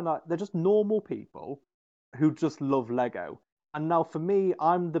just find that they're just normal people who just love Lego. And now for me,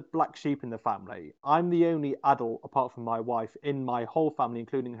 I'm the black sheep in the family. I'm the only adult, apart from my wife, in my whole family,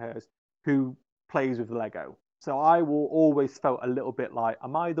 including hers, who plays with Lego. So I will always felt a little bit like,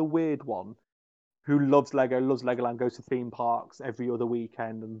 am I the weird one who loves Lego, loves Legoland, goes to theme parks every other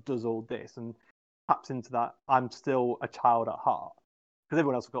weekend and does all this and taps into that? I'm still a child at heart because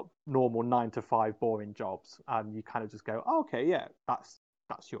everyone else has got normal 9 to 5 boring jobs, and you kind of just go, oh, okay, yeah, that's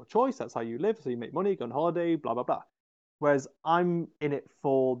your choice. That's how you live. So you make money, go on holiday, blah blah blah. Whereas I'm in it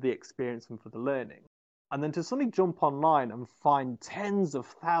for the experience and for the learning. And then to suddenly jump online and find tens of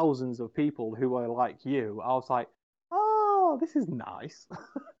thousands of people who are like you, I was like, oh, this is nice.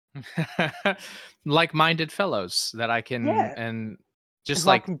 Like-minded fellows that I can Yeah, and just who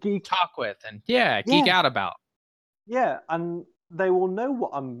I like can geek. talk with and yeah, geek Yeah, out about. yeah, and they will know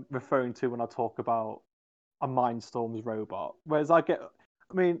what I'm referring to when I talk about a Mindstorms robot. Whereas I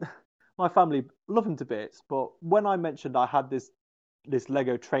mean, my family love him to bits, but when I mentioned I had this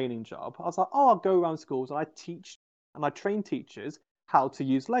Lego training job, I was like, oh, I'll go around schools and I teach and I train teachers how to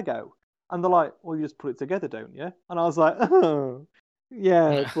use Lego. And they're like, well, you just put it together, don't you? And I was like, oh,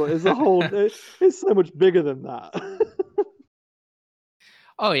 yeah, but it's so much bigger than that.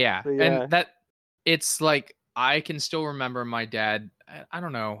 Oh yeah, So and yeah. that it's like I can still remember my dad. I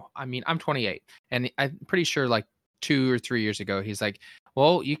don't know. I mean, I'm 28, and I'm pretty sure like 2 or 3 years ago, he's like,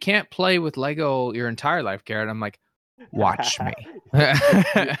 "Well, you can't play with Lego your entire life, Garrett." I'm like, "Watch me."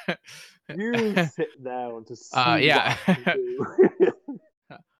 you, you sit down to see what Yeah, I can do.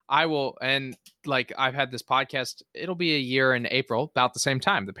 I will. And like, I've had this podcast. It'll be a year in April, about the same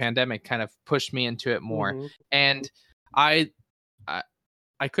time. The pandemic kind of pushed me into it more, Hmm. and I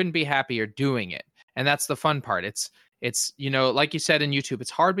I couldn't be happier doing it. And that's the fun part. It's like you said in YouTube, it's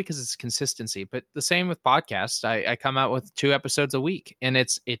hard because it's consistency. But the same with podcasts. I come out with 2 episodes a week, and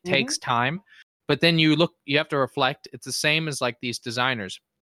it Hmm. takes time. But then you have to reflect. It's the same as like these designers.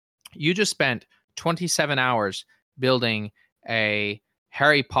 You just spent 27 hours building a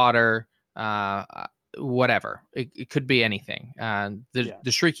Harry Potter, whatever. It could be anything. The Yeah.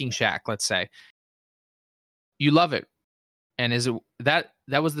 the Shrieking Shack, let's say. You love it, and is it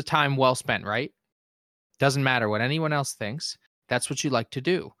that was the time well spent, right? Doesn't matter what anyone else thinks. That's what you like to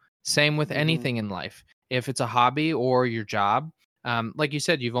do. Same with Hmm. anything in life. If it's a hobby or your job, like you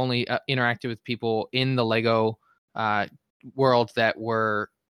said, you've only interacted with people in the Lego uh, world that were,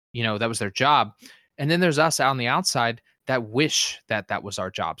 that was their job. And then there's us out on the outside that wish that that was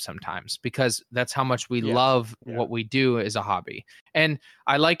our job sometimes because that's how much we Yeah. love Yeah. what we do as a hobby. And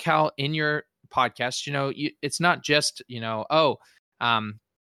I like how in your podcast, it's not just, oh, um,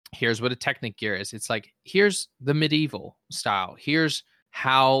 here's what a Technic gear is. It's like, here's the medieval style. Here's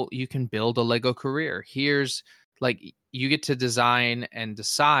how you can build a Lego career. Here's like you get to design and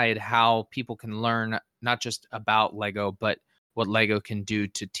decide how people can learn not just about Lego, but what Lego can do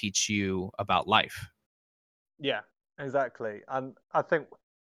to teach you about life. Yeah, exactly. And I think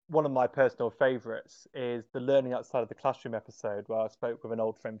one of my personal favorites is the learning outside of the classroom episode where I spoke with an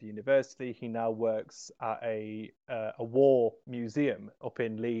old friend from university. He now works at a war museum up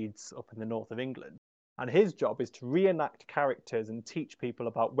in Leeds, up in the north of England. And his job is to reenact characters and teach people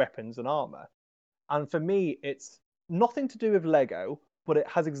about weapons and armor. And for me, it's nothing to do with Lego, but it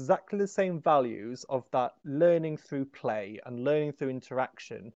has exactly the same values of that learning through play and learning through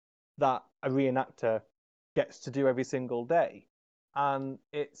interaction that a reenactor gets to do every single day. And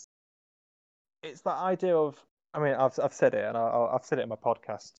it's that idea of, I mean, I've said it, and I've said it in my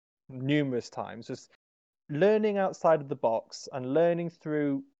podcast numerous times, just learning outside of the box and learning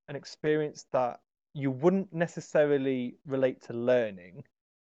through an experience that you wouldn't necessarily relate to learning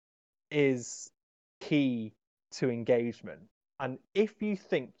is key to engagement. And if you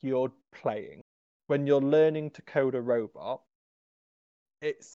think you're playing when you're learning to code a robot,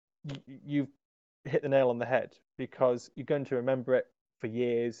 it's you've hit the nail on the head because you're going to remember it for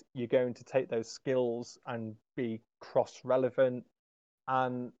years. You're going to take those skills and be cross relevant,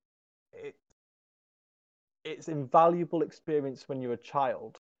 and it, it's invaluable experience when you're a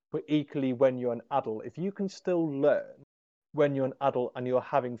child, but equally when you're an adult. If you can still learn when you're an adult and you're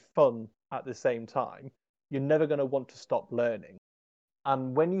having fun at the same time, you're never going to want to stop learning.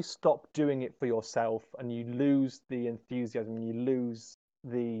 And when you stop doing it for yourself and you lose the enthusiasm, you lose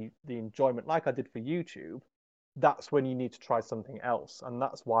the enjoyment, like I did for YouTube, that's when you need to try something else. And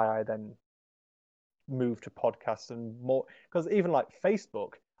that's why I then moved to podcasts and more, because even like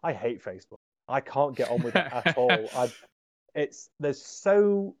Facebook, I hate Facebook. I can't get on with it at all. There's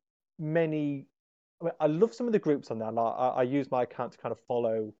so many. I mean, I love some of the groups on there. Like, I use my account to kind of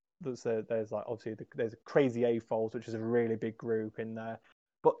follow. There's like obviously there's Crazy AFOLs, which is a really big group in there.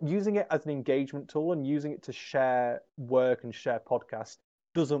 But using it as an engagement tool and using it to share work and share podcasts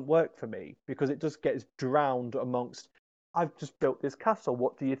doesn't work for me because it just gets drowned amongst. I've just built this castle.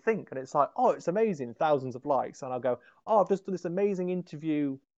 What do you think? And it's like, oh, it's amazing, thousands of likes. And I'll go, oh, I've just done this amazing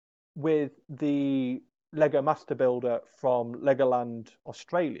interview with the Lego Master Builder from Legoland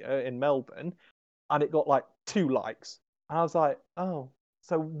Australia in Melbourne, and it got like 2 likes. And I was like, oh,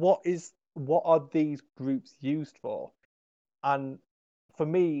 so what are these groups used for? And for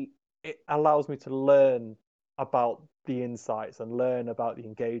me, it allows me to learn about the insights and learn about the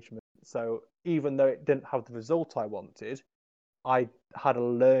engagement. So even though it didn't have the result I wanted, I had a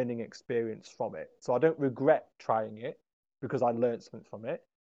learning experience from it. So I don't regret trying it because I learned something from it.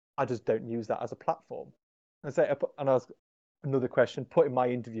 I just don't use that as a platform. And I was another question, putting my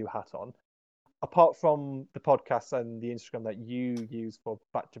interview hat on. Apart from the podcast and the Instagram that you use for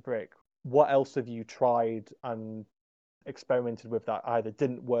Back to Brick, what else have you tried and experimented with that either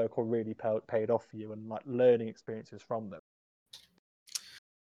didn't work or really paid off for you, and like learning experiences from them?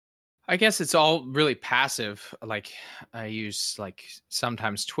 I guess it's all really passive. Like I use like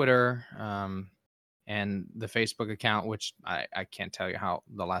sometimes Twitter, and the Facebook account, which I can't tell you how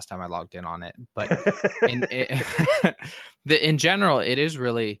the last time I logged in on it, but in in general, it is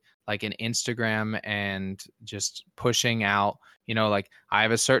really like an Instagram and just pushing out. Like I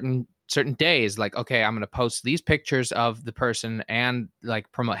have a certain days, like okay, I'm going to post these pictures of the person and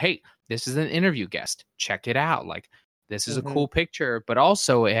like promote. Hey, this is an interview guest. Check it out. Like this is a Mm-hmm. cool picture, but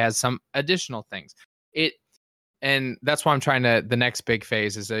also it has some additional things. And that's why I'm trying to. The next big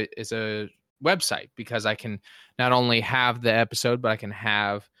phase is a website, because I can not only have the episode, but I can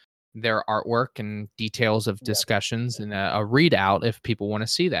have their artwork and details of Yeah. discussions and a readout if people want to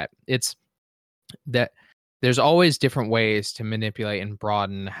see that. It's that there's always different ways to manipulate and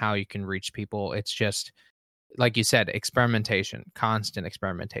broaden how you can reach people. It's just like you said, experimentation, constant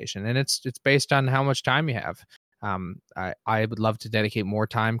experimentation, and it's based on how much time you have. I would love to dedicate more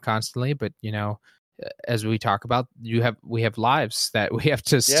time constantly, but as we talk about, we have lives that we have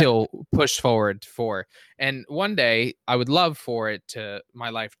to Yeah. still push forward for. And one day I would love for my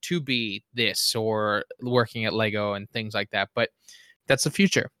life to be this, or working at Lego and things like that. But that's the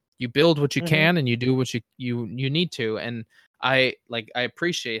future. You build what you Mm-hmm. can and you do what you need to. And I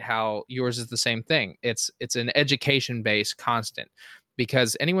appreciate how yours is the same thing. It's an education based constant,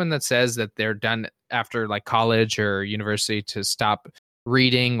 because anyone that says that they're done after like college or university to stop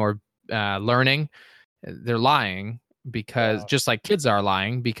reading or learning, they're lying, because Yeah. just like kids are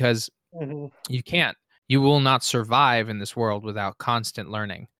lying, because Mm-hmm. you will not survive in this world without constant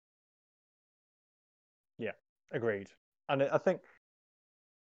learning. Yeah. Agreed. And I think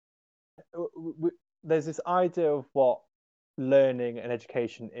there's this idea of what learning and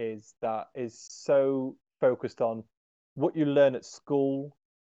education is that is so focused on what you learn at school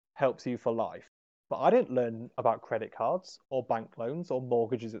helps you for life. But I didn't learn about credit cards or bank loans or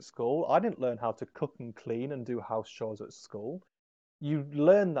mortgages at school. I didn't learn how to cook and clean and do house chores at school. You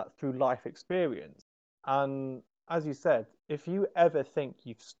learn that through life experience. And as you said, if you ever think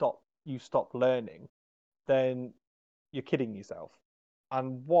you stop learning, then you're kidding yourself.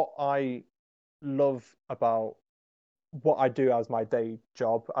 And what I love about what I do as my day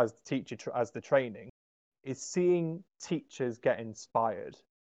job as the teacher, as the training, is seeing teachers get inspired.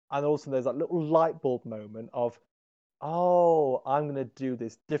 And also there's that little light bulb moment of, oh, I'm going to do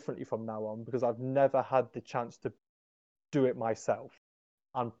this differently from now on because I've never had the chance to do it myself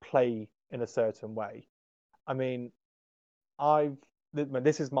and play in a certain way. I mean, I've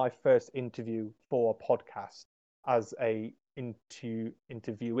this is my first interview for a podcast as a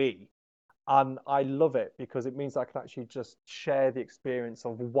interviewee, and I love it because it means I can actually just share the experience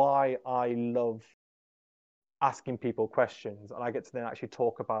of why I love asking people questions, and I get to then actually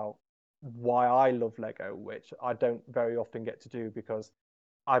talk about why I love Lego, which I don't very often get to do because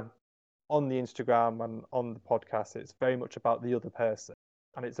I've on the Instagram and on the podcast, it's very much about the other person,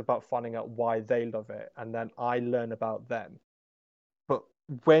 and it's about finding out why they love it, and then I learn about them. But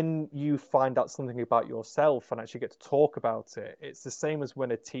when you find out something about yourself and actually get to talk about it, it's the same as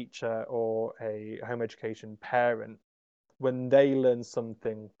when a teacher or a home education parent, when they learn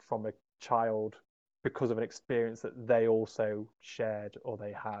something from a child because of an experience that they also shared or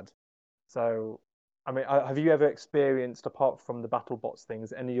they had. So, I mean, have you ever experienced, apart from the BattleBots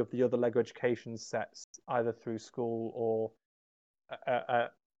things, any of the other Lego education sets, either through school or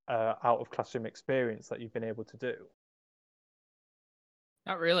out of classroom experience that you've been able to do?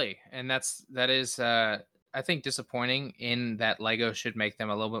 Not really, and that is I think disappointing in that Lego should make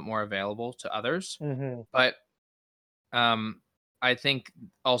them a little bit more available to others. Hmm. But um, I think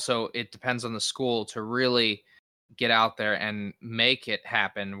also it depends on the school to really get out there and make it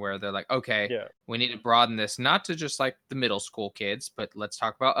happen where they're like, okay, Yeah. we need to broaden this not to just like the middle school kids, but let's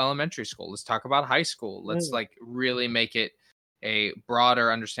talk about elementary school. Let's talk about high school. Let's Mm. like really make it a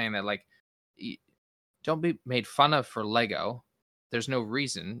broader understanding that like don't be made fun of for Lego. There's no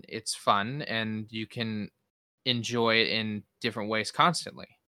reason. It's fun and you can enjoy it in different ways constantly.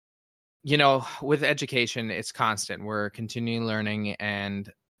 With education, it's constant. We're continuing learning. And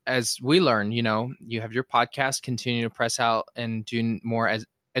as we learn, you have your podcast, continue to press out and do more as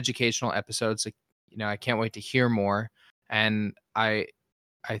educational episodes. Like, I can't wait to hear more. And I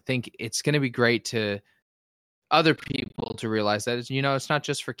think it's going to be great to other people to realize that it's not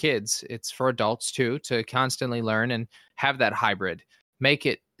just for kids, it's for adults too, to constantly learn and have that hybrid, make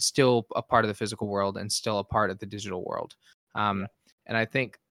it still a part of the physical world and still a part of the digital world. Yeah. And I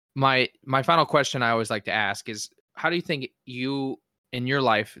think my final question I always like to ask is, how do you think you in your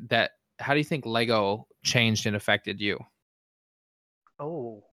life that how do you think Lego changed and affected you?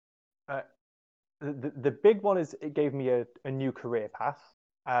 Oh, uh, the big one is it gave me a new career path.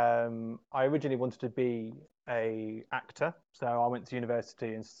 I originally wanted to be a actor, so I went to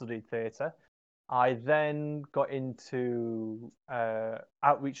university and studied theatre. I then got into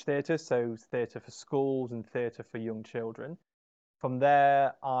outreach theatre, so theatre for schools and theatre for young children. From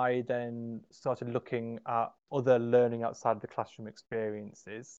there, I then started looking at other learning outside the classroom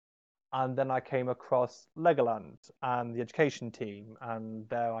experiences. And then I came across Legoland and the education team and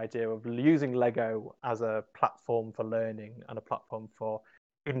their idea of using Lego as a platform for learning and a platform for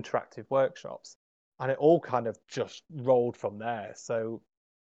interactive workshops. And it all kind of just rolled from there. So,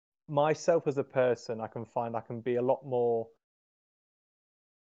 myself as a person, I can find I can be a lot more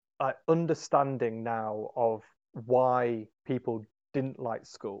understanding now of why people didn't like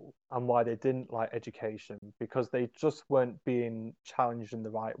school and why they didn't like education, because they just weren't being challenged in the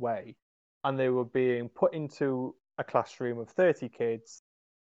right way, and they were being put into a classroom of 30 kids.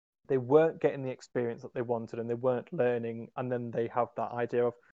 They weren't getting the experience that they wanted and they weren't learning, and then they have that idea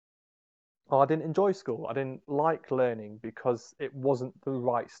of, oh, I didn't enjoy school, I didn't like learning because it wasn't the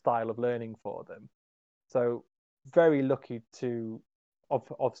right style of learning for them. So very lucky to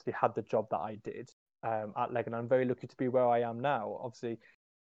obviously had the job that I did at Lego, and I'm very lucky to be where I am now. Obviously,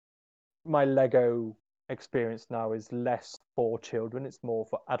 my Lego experience now is less for children; it's more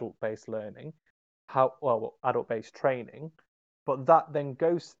for adult-based learning. Adult-based training, but that then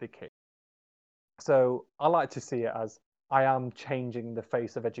goes to the kids. So I like to see it as I am changing the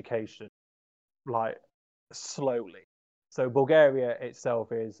face of education, like slowly. So Bulgaria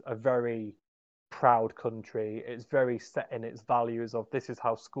itself is a very proud country. It's very set in its values of this is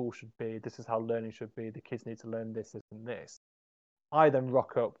how school should be, this is how learning should be, the kids need to learn this and this. I then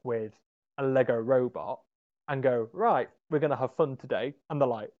rock up with a Lego robot and go, right, we're gonna have fun today. And they're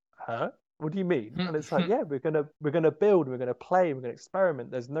like, huh? What do you mean? And it's like, yeah, we're gonna build, we're gonna play, we're gonna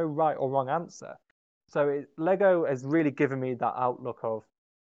experiment. There's no right or wrong answer. So Lego has really given me that outlook of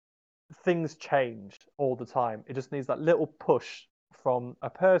things change all the time. It just needs that little push from a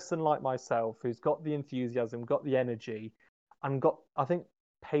person like myself who's got the enthusiasm, got the energy, and got, I think,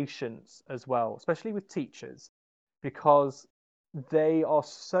 patience as well, especially with teachers, because they are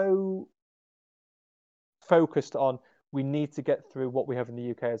so focused on we need to get through what we have in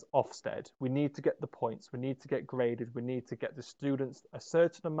the UK as Ofsted. We need to get the points. We need to get graded. We need to get the students a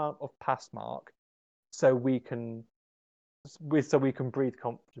certain amount of pass mark so we can breathe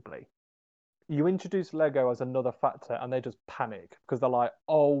comfortably. You introduce Lego as another factor and they just panic because they're like,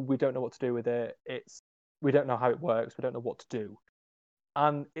 oh, we don't know what to do with it. We don't know how it works. We don't know what to do.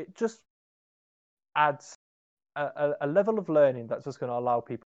 And it just adds a level of learning that's just going to allow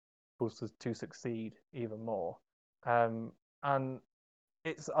people to succeed even more. And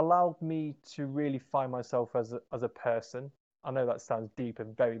it's allowed me to really find myself as a person. I know that sounds deep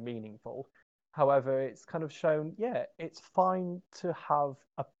and very meaningful. However, it's kind of shown, yeah, it's fine to have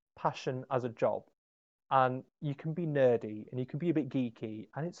a passion as a job, and you can be nerdy and you can be a bit geeky,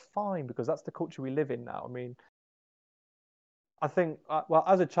 and it's fine because that's the culture we live in now. I mean, I think, well,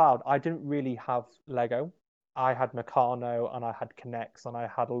 as a child, I didn't really have Lego. I had Meccano and I had Connects and I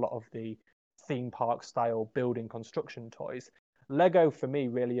had a lot of the theme park style building construction toys. Lego for me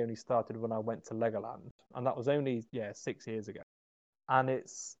really only started when I went to Legoland, and that was only 6 years ago. And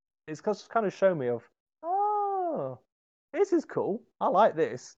it's just kind of shown me of, oh, this is cool. I like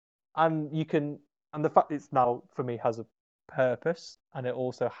this, and you can, and the fact it's now for me has a purpose, and it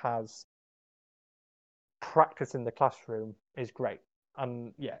also has practice in the classroom is great.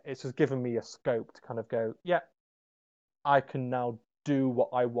 And yeah, it's just given me a scope to kind of go, yeah, I can now do what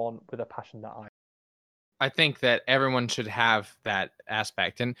I want with a passion that I think that everyone should have that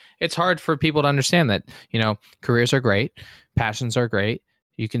aspect. And it's hard for people to understand that, careers are great, passions are great.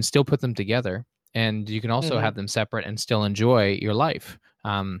 You can still put them together, and you can also Mm-hmm. have them separate and still enjoy your life.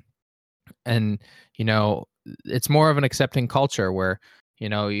 And, you know, it's more of an accepting culture where,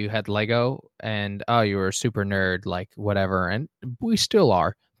 you had Lego and, oh, you were a super nerd, like whatever. And we still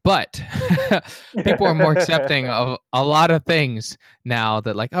are. But people are more accepting of a lot of things now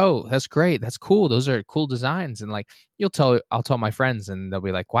that, like, oh, that's great, that's cool, those are cool designs. And like, I'll tell my friends and they'll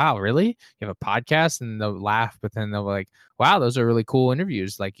be like, wow, really, you have a podcast? And they'll laugh, but then they'll be like, wow, those are really cool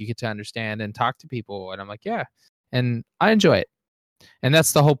interviews, like you get to understand and talk to people. And I'm like, yeah, and I enjoy it. And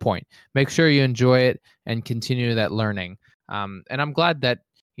that's the whole point. Make sure you enjoy it and continue that learning. And I'm glad that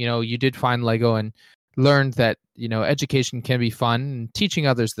you did find Lego and learned that education can be fun, and teaching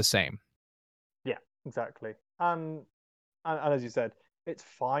others the same. Yeah, exactly. And as you said, it's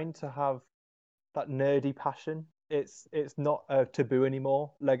fine to have that nerdy passion. It's not a taboo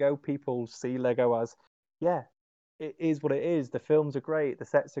anymore. Lego, people see Lego as, yeah, it is what it is. The films are great, the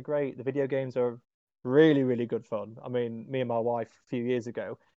sets are great, the video games are really, really good fun. I mean, me and my wife a few years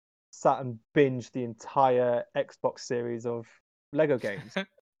ago sat and binged the entire Xbox series of Lego games.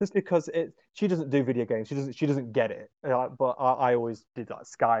 Just because she doesn't do video games, she doesn't get it. But I always did like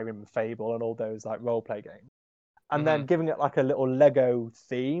Skyrim and Fable and all those like role play games, and Mm-hmm. then giving it like a little Lego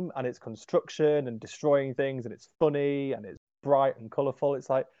theme and its construction and destroying things, and it's funny and it's bright and colourful.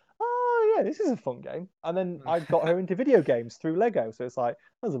 It's like, oh yeah, this is a fun game. And then I got her into video games through Lego, so it's like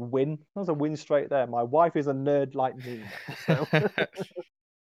that was a win. That was a win straight there. My wife is a nerd like me now, so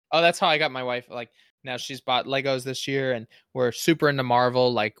Oh, that's how I got my wife. Like, now she's bought Legos this year, and we're super into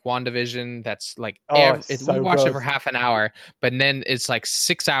Marvel, like WandaVision. That's like oh, it's we so watch it good. for half an hour, but then it's like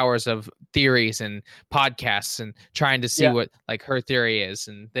 6 hours of theories and podcasts and trying to see Yeah, what like her theory is,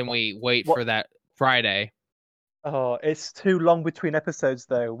 and then we wait what? for that Friday. Oh, it's too long between episodes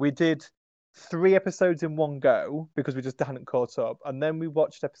though. We did 3 episodes in one go because we just hadn't caught up, and then we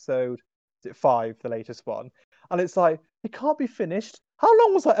watched episode, is it 5, the latest one, and it's like it can't be finished. How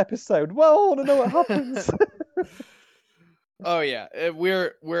long was that episode? Well, I want to know what happens. Oh yeah,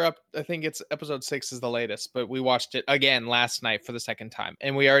 we're up. I think it's episode 6 is the latest, but we watched it again last night for the second time,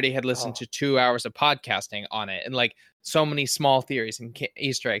 and we already had listened Oh, to 2 hours of podcasting on it, and like so many small theories and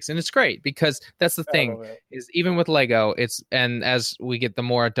Easter eggs, and it's great because that's the I thing love it. is even with Lego, and as we get the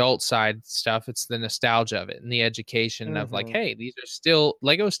more adult side stuff, it's the nostalgia of it and the education of like, Hmm. hey, these are still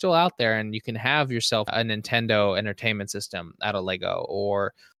Lego's still out there, and you can have yourself a Nintendo entertainment system out of Lego,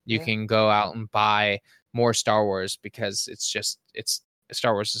 or you Yeah, can go out and buy more Star Wars because it's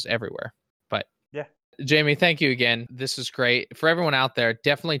Star Wars is everywhere. But yeah, Jamie, thank you again. This is great. For everyone out there,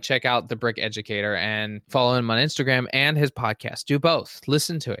 definitely check out The Brick Educator and follow him on Instagram and his podcast. Do both.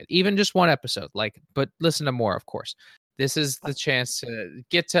 Listen to it. Even just one episode, but listen to more, of course. This is the chance to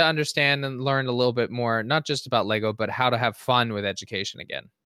get to understand and learn a little bit more, not just about Lego, but how to have fun with education again.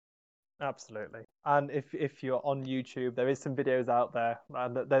 absolutely. And if you're on YouTube, there is some videos out there,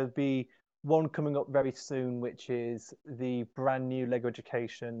 and there'll be one coming up very soon, which is the brand new Lego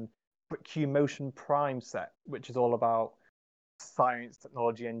Education BrickQ Motion Prime set, which is all about science,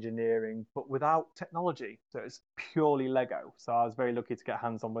 technology, engineering, but without technology. So it's purely Lego. So I was very lucky to get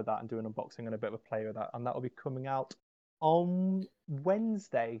hands on with that and do an unboxing and a bit of a play with that. And that will be coming out on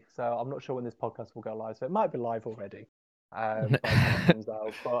Wednesday. So I'm not sure when this podcast will go live. So it might be live already by the time it comes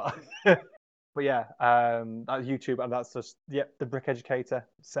out. But but yeah, that's YouTube, and that's just the Brick Educator.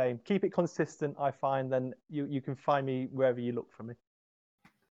 Same. Keep it consistent. I find then you can find me wherever you look for me.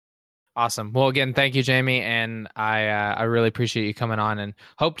 Awesome. Well, again, thank you, Jamie, and I really appreciate you coming on, and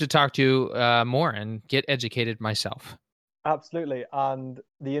hope to talk to you more and get educated myself. Absolutely. And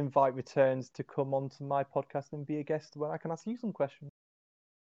the invite returns to come onto my podcast and be a guest where I can ask you some questions.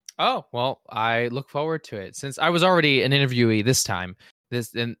 Oh, well, I look forward to it. Since I was already an interviewee this time,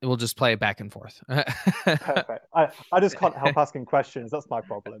 then we'll just play it back and forth. Perfect. I just can't help asking questions. That's my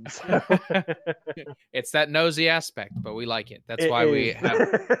problem. So It's that nosy aspect, but we like it. That's it why we is. have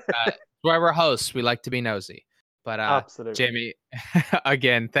why we're hosts. We like to be nosy. But Absolutely. Jamie,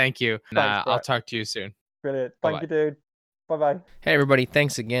 again, thank you. And Thanks, I'll Brett. talk to you soon. Brilliant. Bye Thank bye. you, dude. Bye bye. Hey, everybody.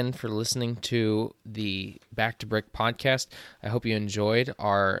 Thanks again for listening to the Back to Brick podcast. I hope you enjoyed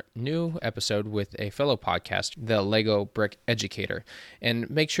our new episode with a fellow podcast, the Lego Brick Educator. And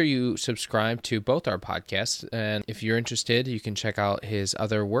make sure you subscribe to both our podcasts. And if you're interested, you can check out his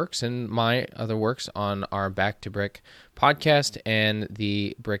other works and my other works on our Back to Brick podcast and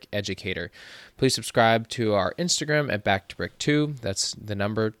the Brick Educator. Please subscribe to our Instagram at Back2Brick2. That's the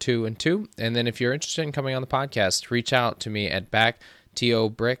number 2 and 2. And then if you're interested in coming on the podcast, reach out to me at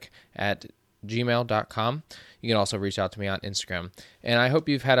backtobrick@gmail.com. You can also reach out to me on Instagram. And I hope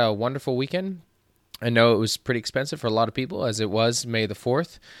you've had a wonderful weekend. I know it was pretty expensive for a lot of people, as it was May the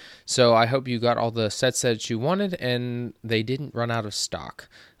 4th. So I hope you got all the sets that you wanted, and they didn't run out of stock.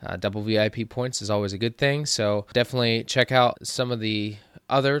 Double VIP points is always a good thing, so definitely check out some of the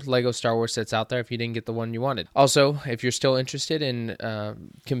other Lego Star Wars sets out there if you didn't get the one you wanted. Also, if you're still interested in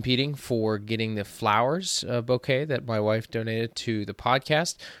competing for getting the flowers bouquet that my wife donated to the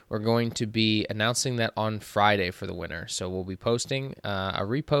podcast, we're going to be announcing that on Friday for the winner. So we'll be posting a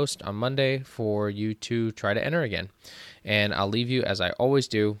repost on Monday for you to try to enter again. And I'll leave you, as I always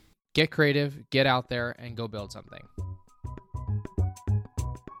do, get creative, get out there, and go build something.